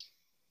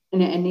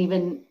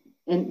even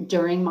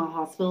during my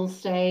hospital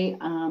stay,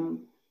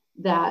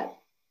 that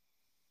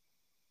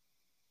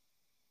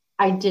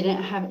I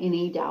didn't have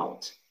any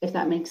doubt, if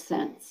that makes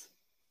sense.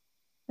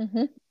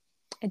 Mm-hmm.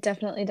 It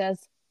definitely does.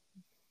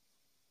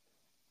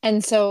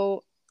 And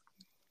so,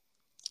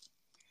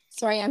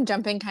 sorry, I'm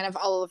jumping kind of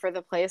all over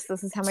the place.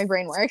 This is how my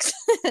brain works.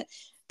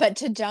 But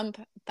to jump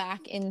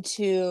back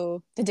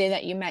into the day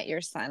that you met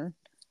your son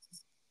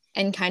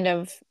and kind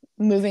of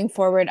moving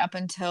forward up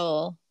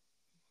until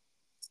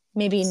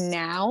maybe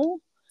now,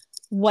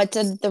 what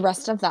did the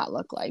rest of that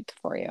look like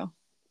for you?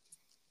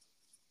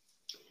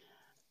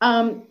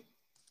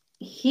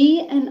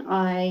 He and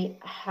I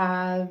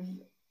have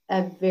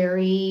a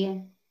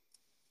very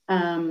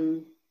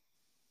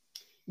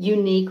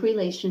unique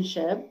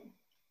relationship.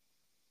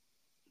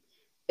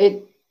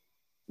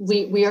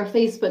 We are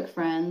Facebook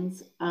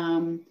friends.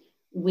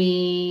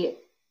 We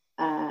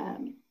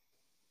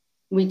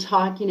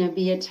talk,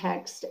 via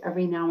text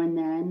every now and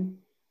then.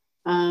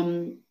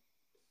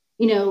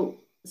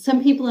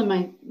 Some people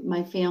in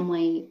my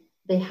family,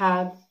 they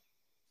have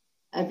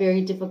a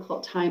very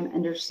difficult time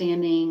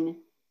understanding,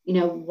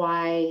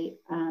 why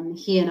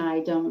he and I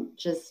don't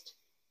just,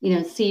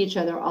 see each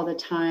other all the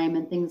time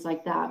and things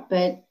like that.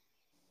 But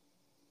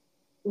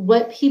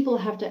what people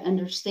have to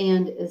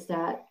understand is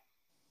that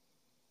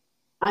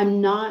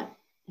I'm not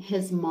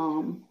his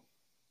mom.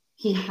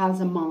 He has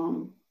a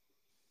mom.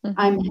 Mm-hmm.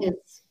 I'm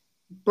his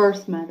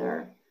birth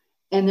mother.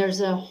 And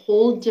there's a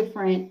whole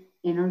different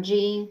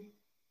energy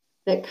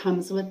that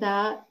comes with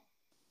that.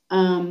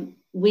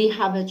 We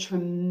have a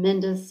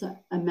tremendous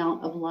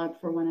amount of love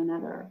for one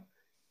another.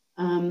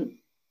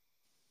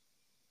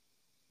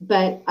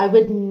 But I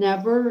would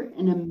never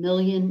in a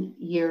million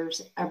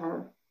years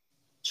ever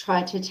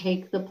try to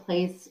take the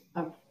place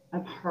of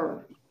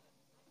her.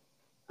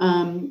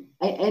 And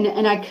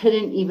I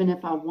couldn't, even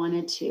if I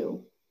wanted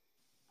to.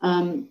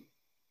 And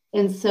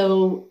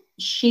so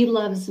she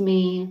loves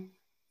me.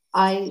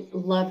 I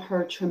love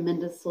her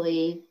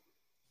tremendously.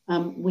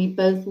 We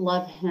both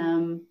love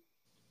him.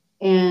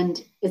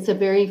 And it's a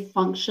very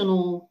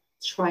functional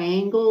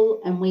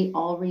triangle, and we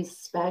all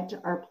respect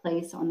our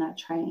place on that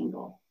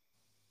triangle.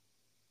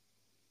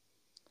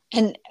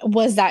 And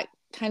was that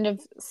kind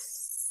of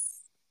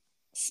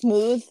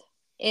smooth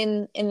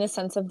in the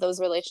sense of those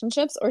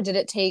relationships, or did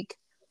it take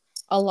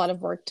a lot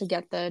of work to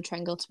get the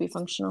triangle to be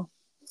functional?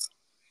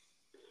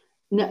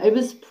 No, it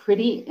was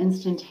pretty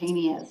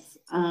instantaneous.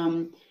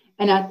 And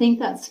I think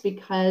that's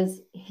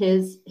because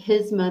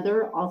his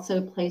mother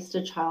also placed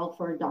a child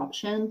for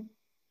adoption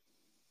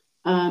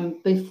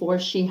before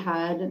she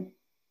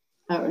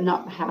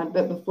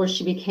before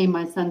she became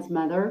my son's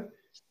mother.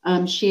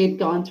 She had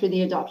gone through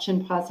the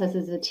adoption process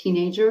as a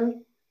teenager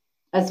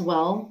as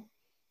well.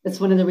 It's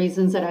one of the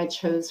reasons that I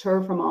chose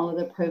her from all of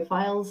the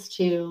profiles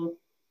to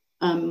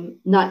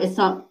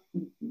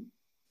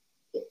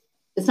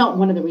it's not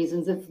one of the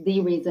reasons, it's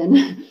the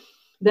reason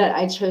that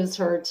I chose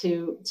her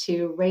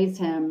to raise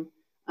him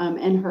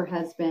and her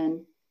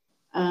husband.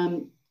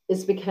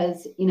 is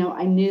because,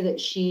 I knew that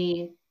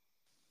she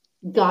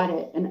got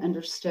it and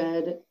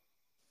understood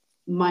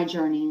my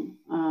journey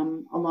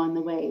along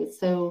the way.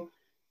 So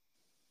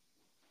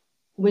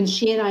when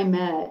she and I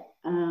met,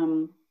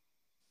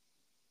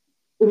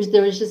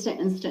 there was just an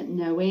instant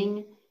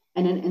knowing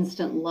and an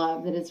instant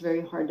love that is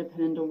very hard to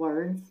put into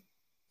words.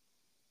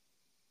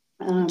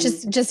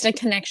 Just a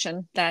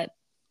connection that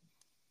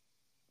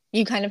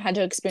you kind of had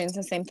to experience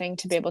the same thing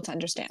to be able to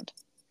understand.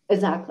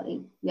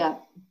 Exactly. Yeah.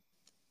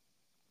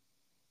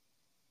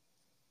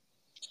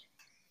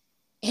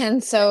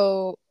 And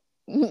so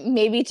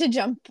maybe to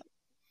jump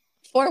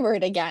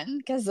forward again,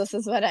 because this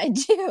is what I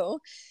do,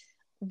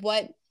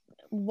 what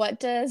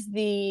does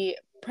the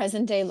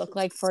present day look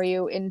like for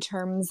you in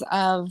terms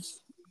of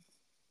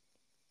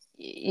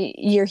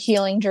your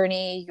healing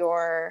journey,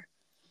 your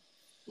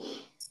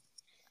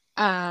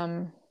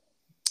kind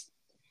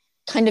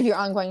of your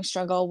ongoing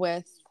struggle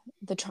with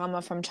the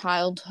trauma from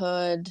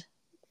childhood?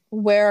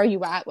 Where are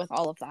you at with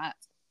all of that?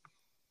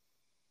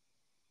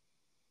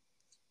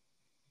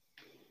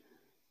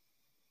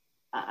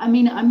 I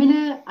mean, I'm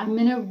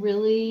in a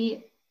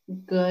really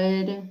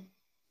good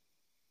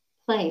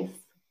place.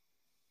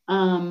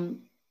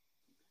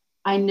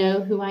 I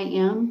know who I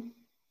am.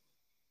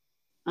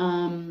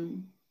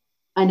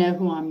 I know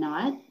who I'm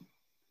not.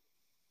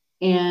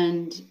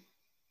 And,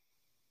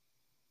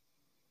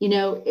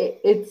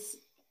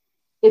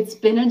 it's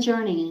been a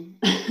journey.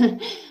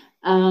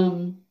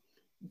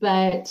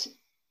 But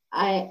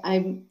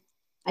I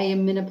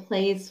am in a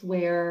place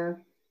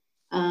where,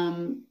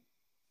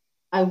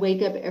 I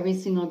wake up every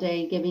single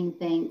day giving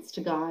thanks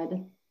to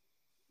God,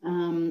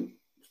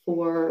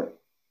 for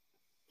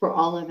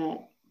all of it.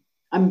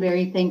 I'm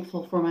very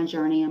thankful for my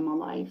journey in my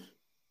life.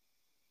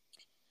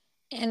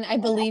 And I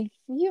believe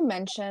you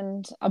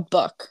mentioned a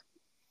book.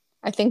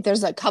 I think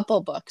there's a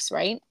couple books,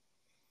 right?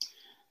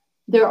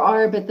 There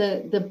are, but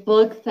the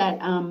book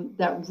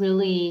that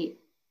really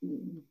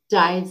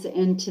dives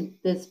into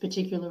this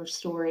particular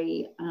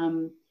story,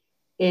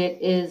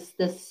 it is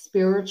The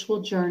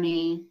Spiritual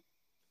Journey,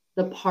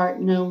 the part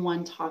no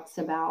one talks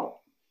about,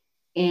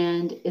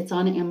 and it's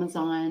on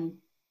Amazon.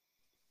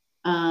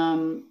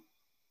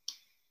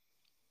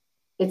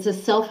 It's a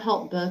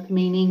self-help book,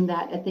 meaning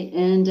that at the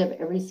end of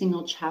every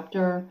single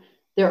chapter,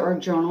 there are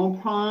journal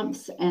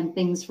prompts and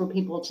things for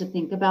people to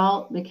think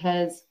about,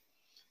 because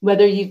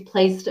whether you've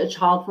placed a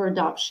child for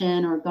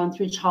adoption or gone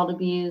through child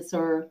abuse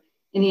or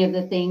any of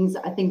the things,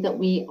 I think that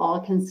we all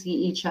can see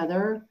each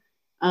other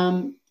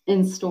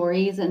in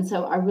stories. And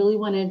so I really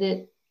wanted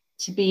it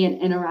to be an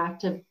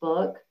interactive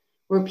book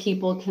where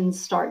people can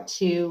start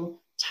to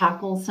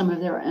tackle some of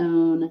their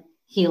own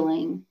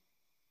healing.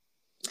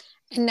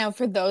 And now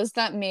for those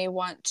that may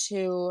want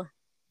to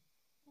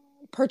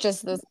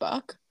purchase this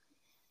book,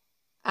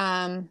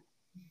 I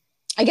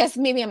guess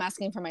maybe I'm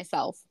asking for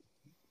myself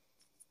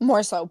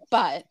more so,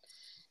 but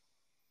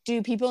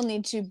do people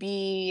need to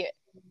be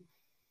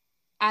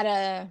at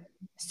a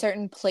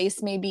certain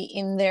place maybe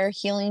in their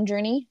healing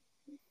journey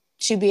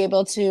to be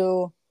able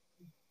to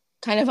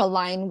kind of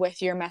align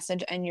with your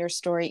message and your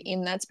story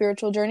in that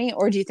spiritual journey?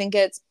 Or do you think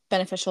it's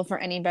beneficial for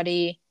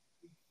anybody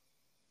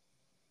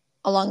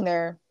along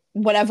their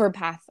whatever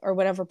path or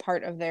whatever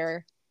part of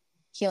their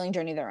healing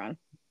journey they're on?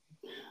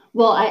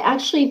 Well, I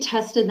actually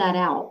tested that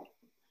out.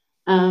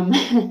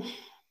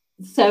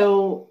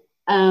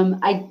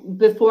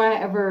 Before I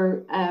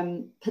ever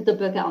put the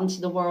book out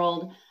into the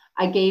world,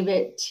 I gave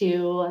it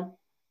to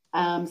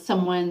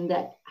someone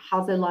that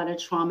has a lot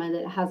of trauma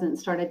that hasn't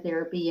started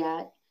therapy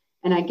yet.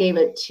 And I gave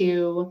it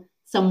to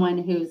someone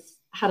who's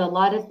had a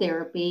lot of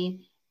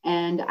therapy.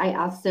 And I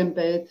asked them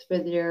both for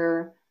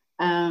their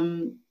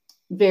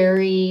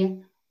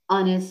very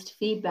honest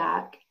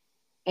feedback.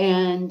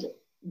 And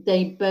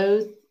they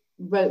both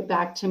wrote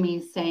back to me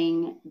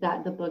saying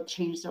that the book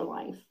changed their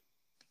life.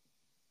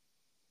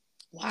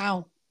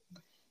 Wow.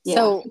 Yeah.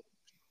 So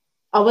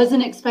I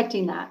wasn't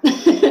expecting that,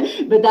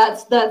 but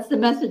that's the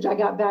message I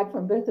got back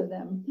from both of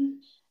them.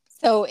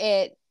 So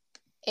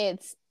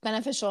it's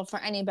beneficial for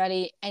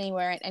anybody,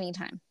 anywhere, at any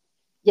time.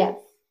 Yes.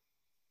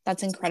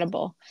 That's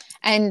incredible.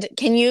 And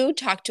can you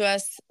talk to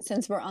us,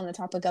 since we're on the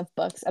topic of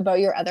books, about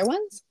your other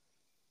ones?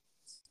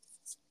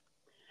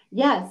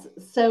 Yes.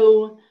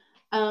 So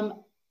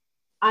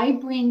I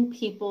bring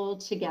people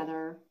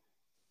together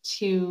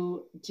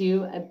to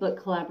do a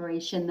book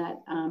collaboration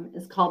that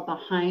is called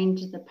Behind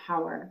the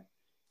Power.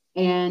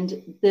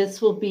 And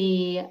this will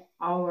be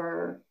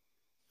our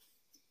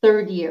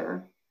third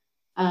year,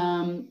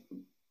 putting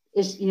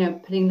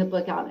the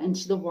book out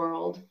into the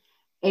world.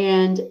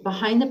 And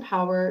Behind the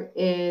Power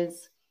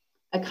is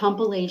a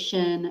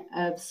compilation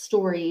of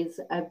stories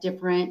of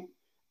different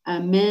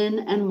men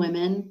and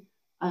women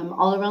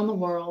all around the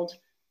world,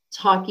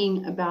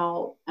 talking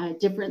about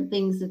different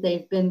things that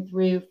they've been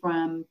through,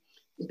 from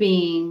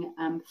being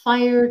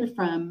fired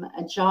from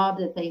a job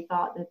that they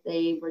thought that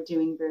they were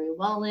doing very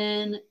well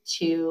in,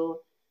 to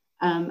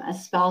a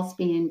spouse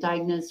being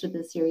diagnosed with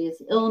a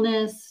serious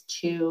illness,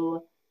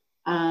 to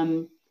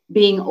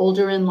being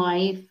older in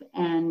life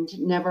and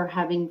never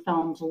having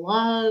found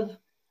love.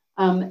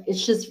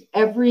 It's just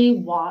every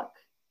walk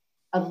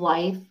of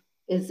life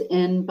is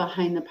in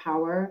Behind the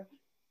Power.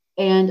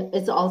 And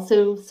it's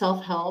also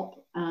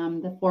self-help.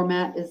 The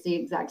format is the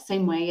exact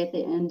same way. At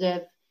the end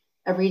of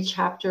every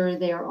chapter,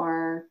 there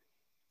are,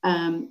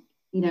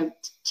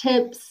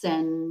 tips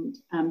and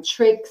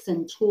tricks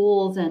and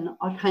tools and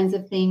all kinds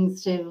of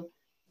things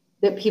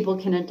that people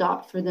can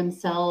adopt for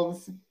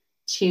themselves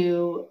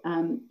to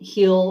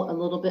heal a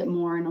little bit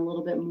more and a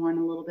little bit more and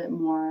a little bit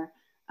more.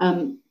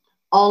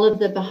 All of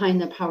the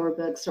Behind the Power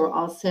books are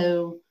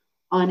also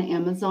on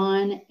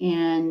Amazon.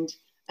 And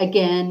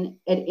again,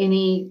 at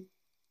any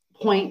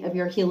point of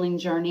your healing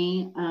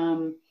journey,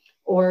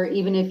 or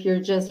even if you're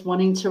just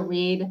wanting to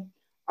read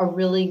a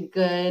really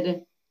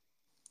good,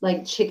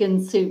 like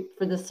chicken soup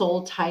for the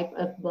soul type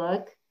of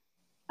book,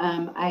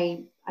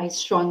 I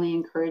strongly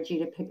encourage you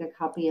to pick a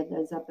copy of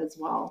those up as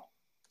well.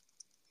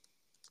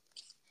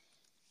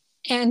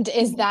 And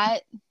is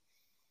that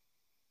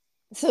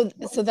so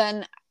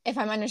then, if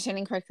I'm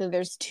understanding correctly,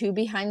 there's 2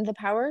 Behind the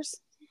Powers?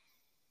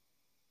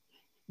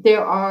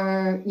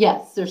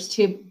 There's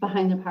 2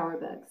 Behind the Power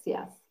books,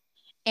 yes.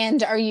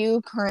 And are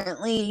you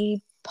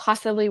currently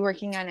possibly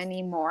working on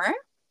any more?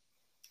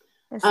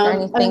 Is there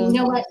anything? You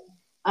know what?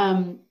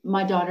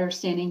 My daughter's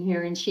standing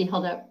here and she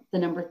held up the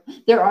number.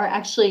 There are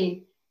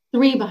actually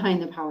 3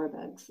 Behind the Power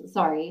books,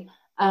 sorry.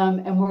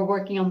 And we're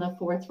working on the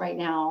 4th right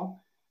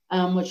now,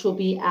 which will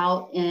be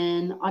out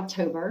in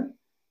October.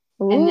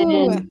 Ooh. And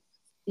then,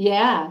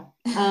 yeah.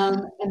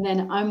 And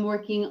then I'm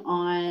working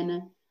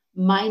on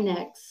my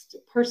next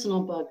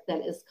personal book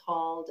that is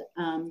called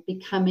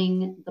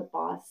Becoming the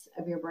Boss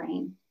of Your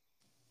Brain.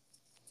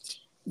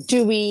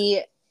 Do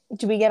we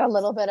get a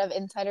little bit of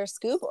insider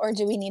scoop, or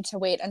do we need to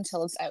wait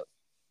until it's out?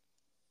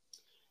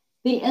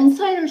 The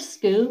insider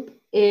scoop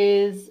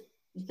is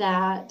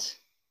that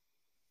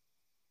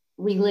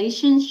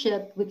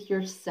relationship with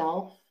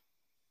yourself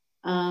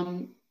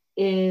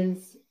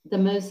is the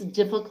most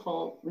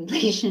difficult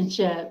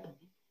relationship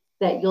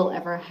that you'll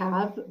ever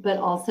have, but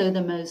also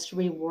the most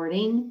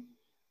rewarding.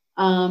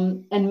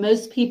 And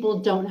most people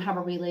don't have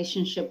a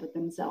relationship with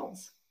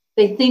themselves.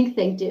 They think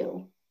they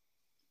do,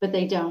 but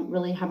they don't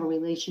really have a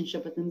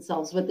relationship with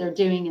themselves. What they're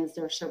doing is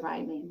they're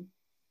surviving.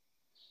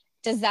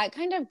 Does that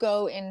kind of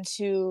go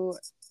into,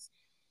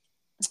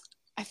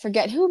 I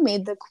forget who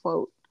made the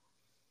quote,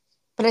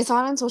 but I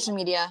saw it on social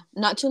media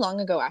not too long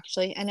ago,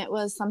 actually. And it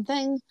was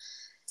something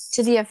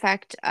to the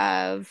effect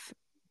of,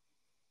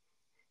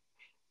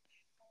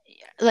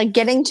 like,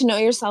 getting to know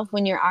yourself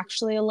when you're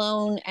actually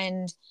alone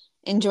and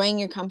enjoying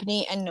your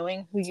company and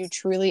knowing who you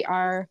truly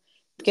are,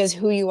 because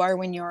who you are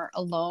when you're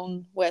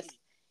alone with,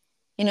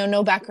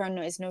 no background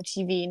noise, no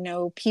TV,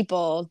 no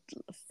people,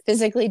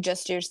 physically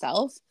just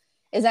yourself.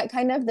 Is that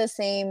kind of the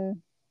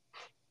same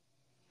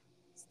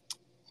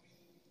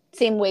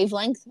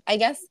wavelength, I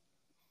guess?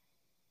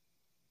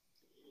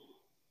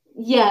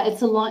 Yeah,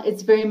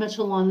 it's very much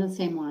along the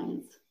same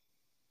lines.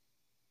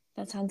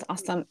 That sounds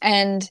awesome.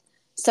 And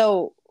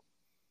so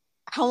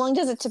how long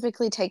does it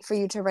typically take for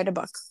you to write a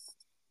book?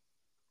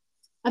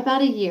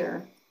 About a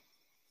year.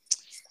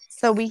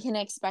 So we can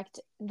expect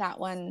that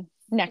one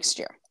next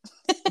year.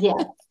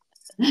 Yeah.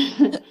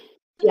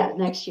 Yeah,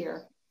 next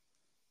year.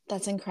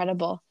 That's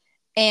incredible.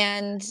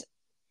 And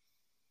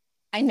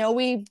I know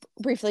we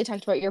briefly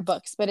talked about your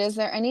books, but is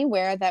there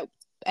anywhere that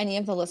any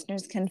of the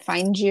listeners can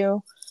find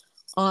you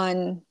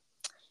on,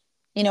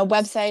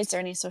 websites or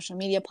any social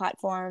media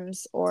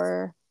platforms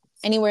or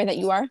anywhere that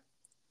you are?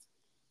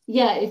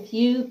 Yeah, if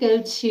you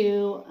go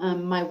to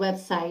my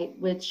website,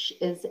 which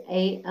is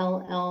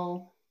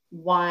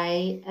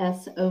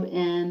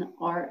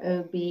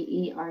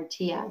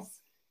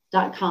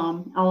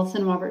ALLYSONROBERTS.com,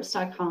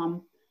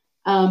 AllisonRoberts.com.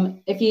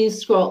 If you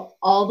scroll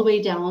all the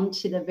way down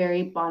to the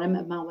very bottom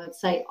of my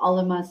website, all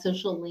of my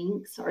social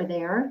links are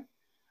there.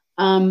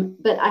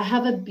 But I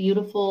have a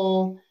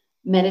beautiful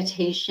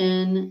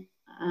meditation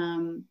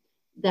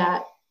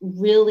that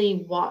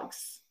really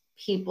walks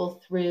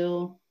people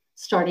through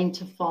starting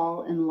to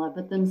fall in love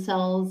with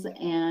themselves.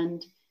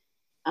 And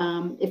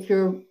if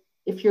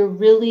you're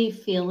really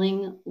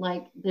feeling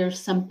like there's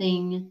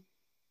something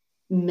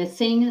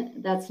missing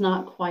that's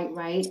not quite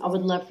right, I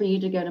would love for you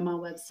to go to my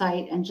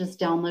website and just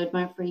download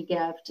my free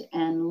gift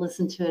and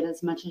listen to it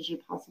as much as you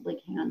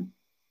possibly can.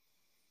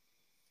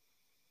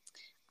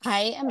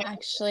 I am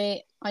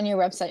actually on your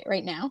website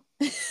right now.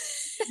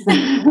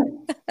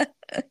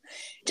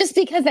 Just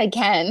because I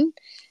can.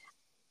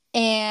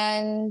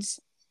 And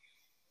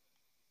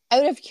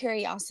out of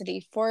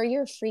curiosity, for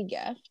your free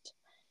gift,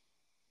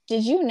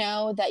 did you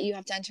know that you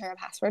have to enter a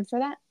password for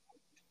that?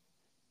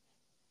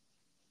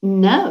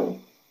 No.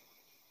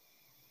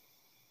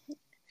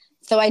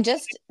 So I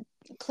just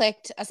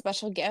clicked a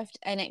special gift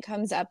and it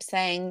comes up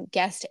saying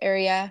guest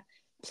area,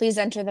 please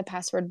enter the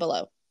password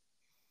below.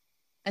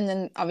 And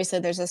then obviously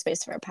there's a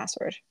space for a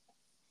password.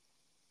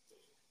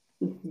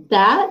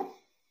 That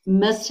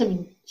must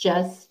have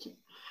just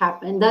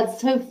happened.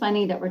 That's so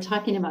funny that we're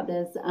talking about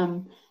this.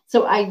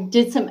 So I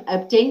did some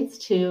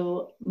updates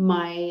to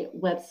my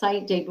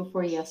website day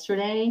before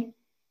yesterday,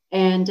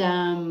 and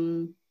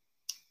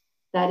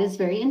that is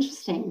very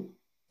interesting.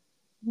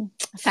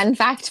 Fun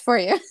fact for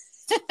you.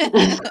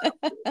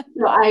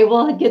 So I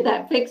will get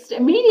that fixed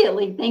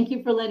immediately. Thank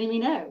you for letting me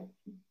know.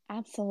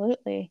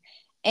 Absolutely.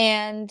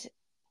 And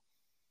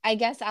I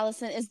guess,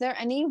 Allison, is there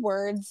any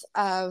words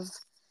of,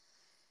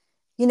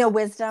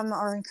 wisdom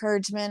or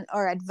encouragement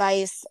or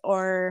advice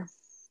or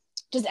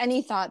just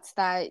any thoughts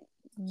that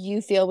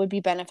you feel would be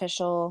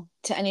beneficial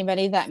to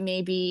anybody that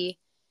may be,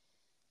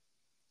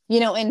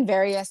 in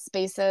various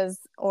spaces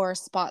or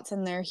spots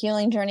in their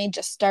healing journey,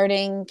 just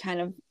starting kind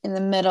of in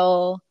the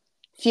middle,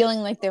 feeling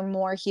like they're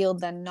more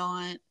healed than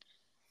not,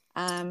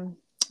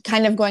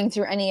 kind of going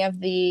through any of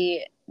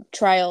the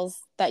trials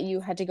that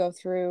you had to go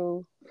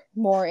through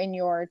more in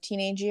your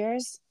teenage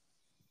years?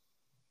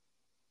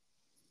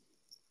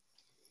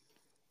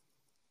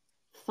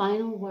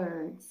 Final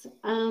words.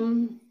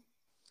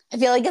 I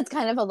feel like it's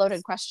kind of a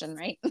loaded question,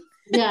 right?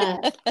 Yeah,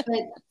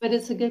 but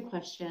it's a good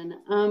question.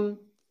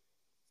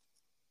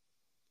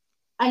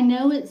 I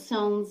know it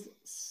sounds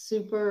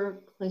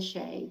super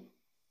cliche,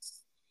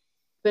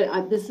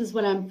 but this is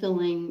what I'm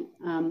feeling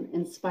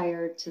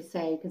inspired to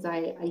say, because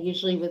I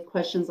usually, with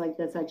questions like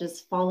this, I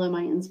just follow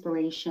my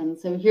inspiration.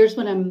 So here's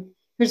what I'm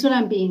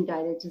being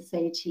guided to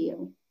say to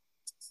you.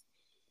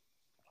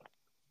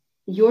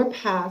 Your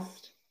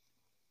past,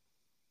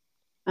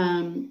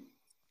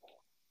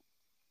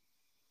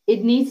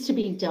 it needs to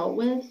be dealt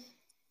with,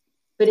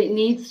 but it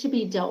needs to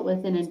be dealt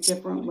with in a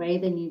different way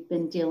than you've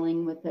been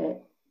dealing with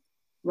it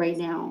right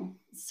now.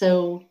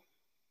 So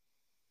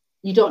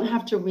you don't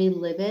have to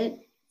relive it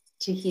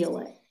to heal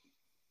it.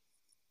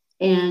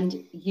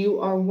 And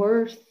you are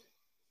worth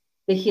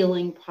the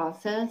healing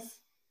process.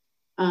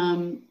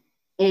 And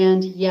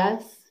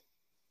yes,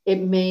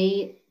 it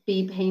may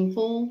be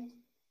painful,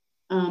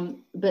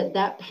 but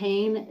that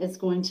pain is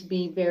going to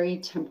be very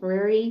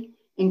temporary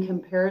in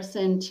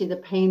comparison to the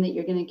pain that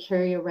you're going to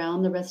carry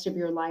around the rest of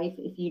your life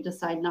if you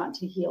decide not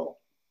to heal.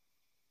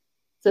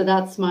 So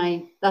that's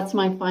my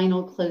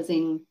final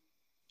closing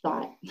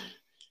thought.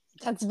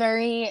 That's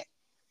very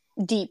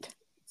deep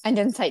and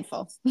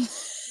insightful.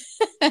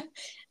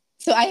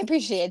 So I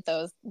appreciate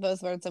those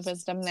words of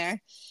wisdom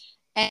there.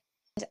 And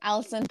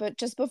Allison, but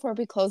just before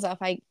we close off,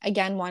 I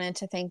again wanted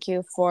to thank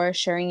you for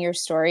sharing your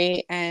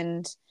story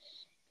and,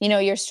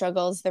 your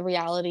struggles, the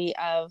reality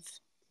of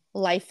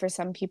life for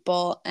some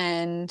people,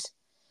 and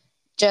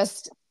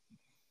just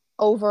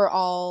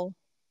overall,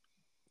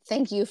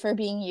 thank you for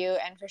being you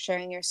and for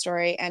sharing your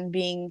story and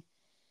being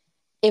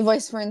a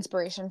voice for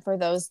inspiration for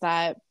those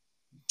that,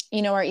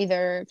 are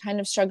either kind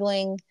of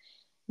struggling,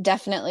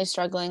 definitely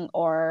struggling,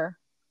 or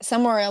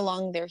somewhere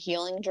along their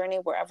healing journey,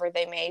 wherever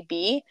they may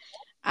be.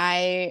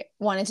 I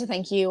wanted to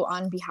thank you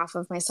on behalf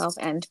of myself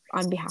and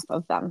on behalf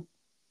of them.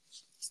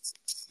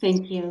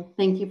 Thank you.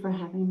 Thank you for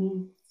having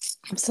me.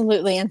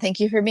 Absolutely. And thank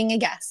you for being a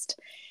guest.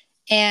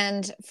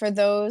 And for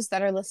those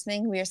that are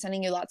listening, we are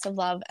sending you lots of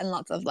love and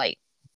lots of light.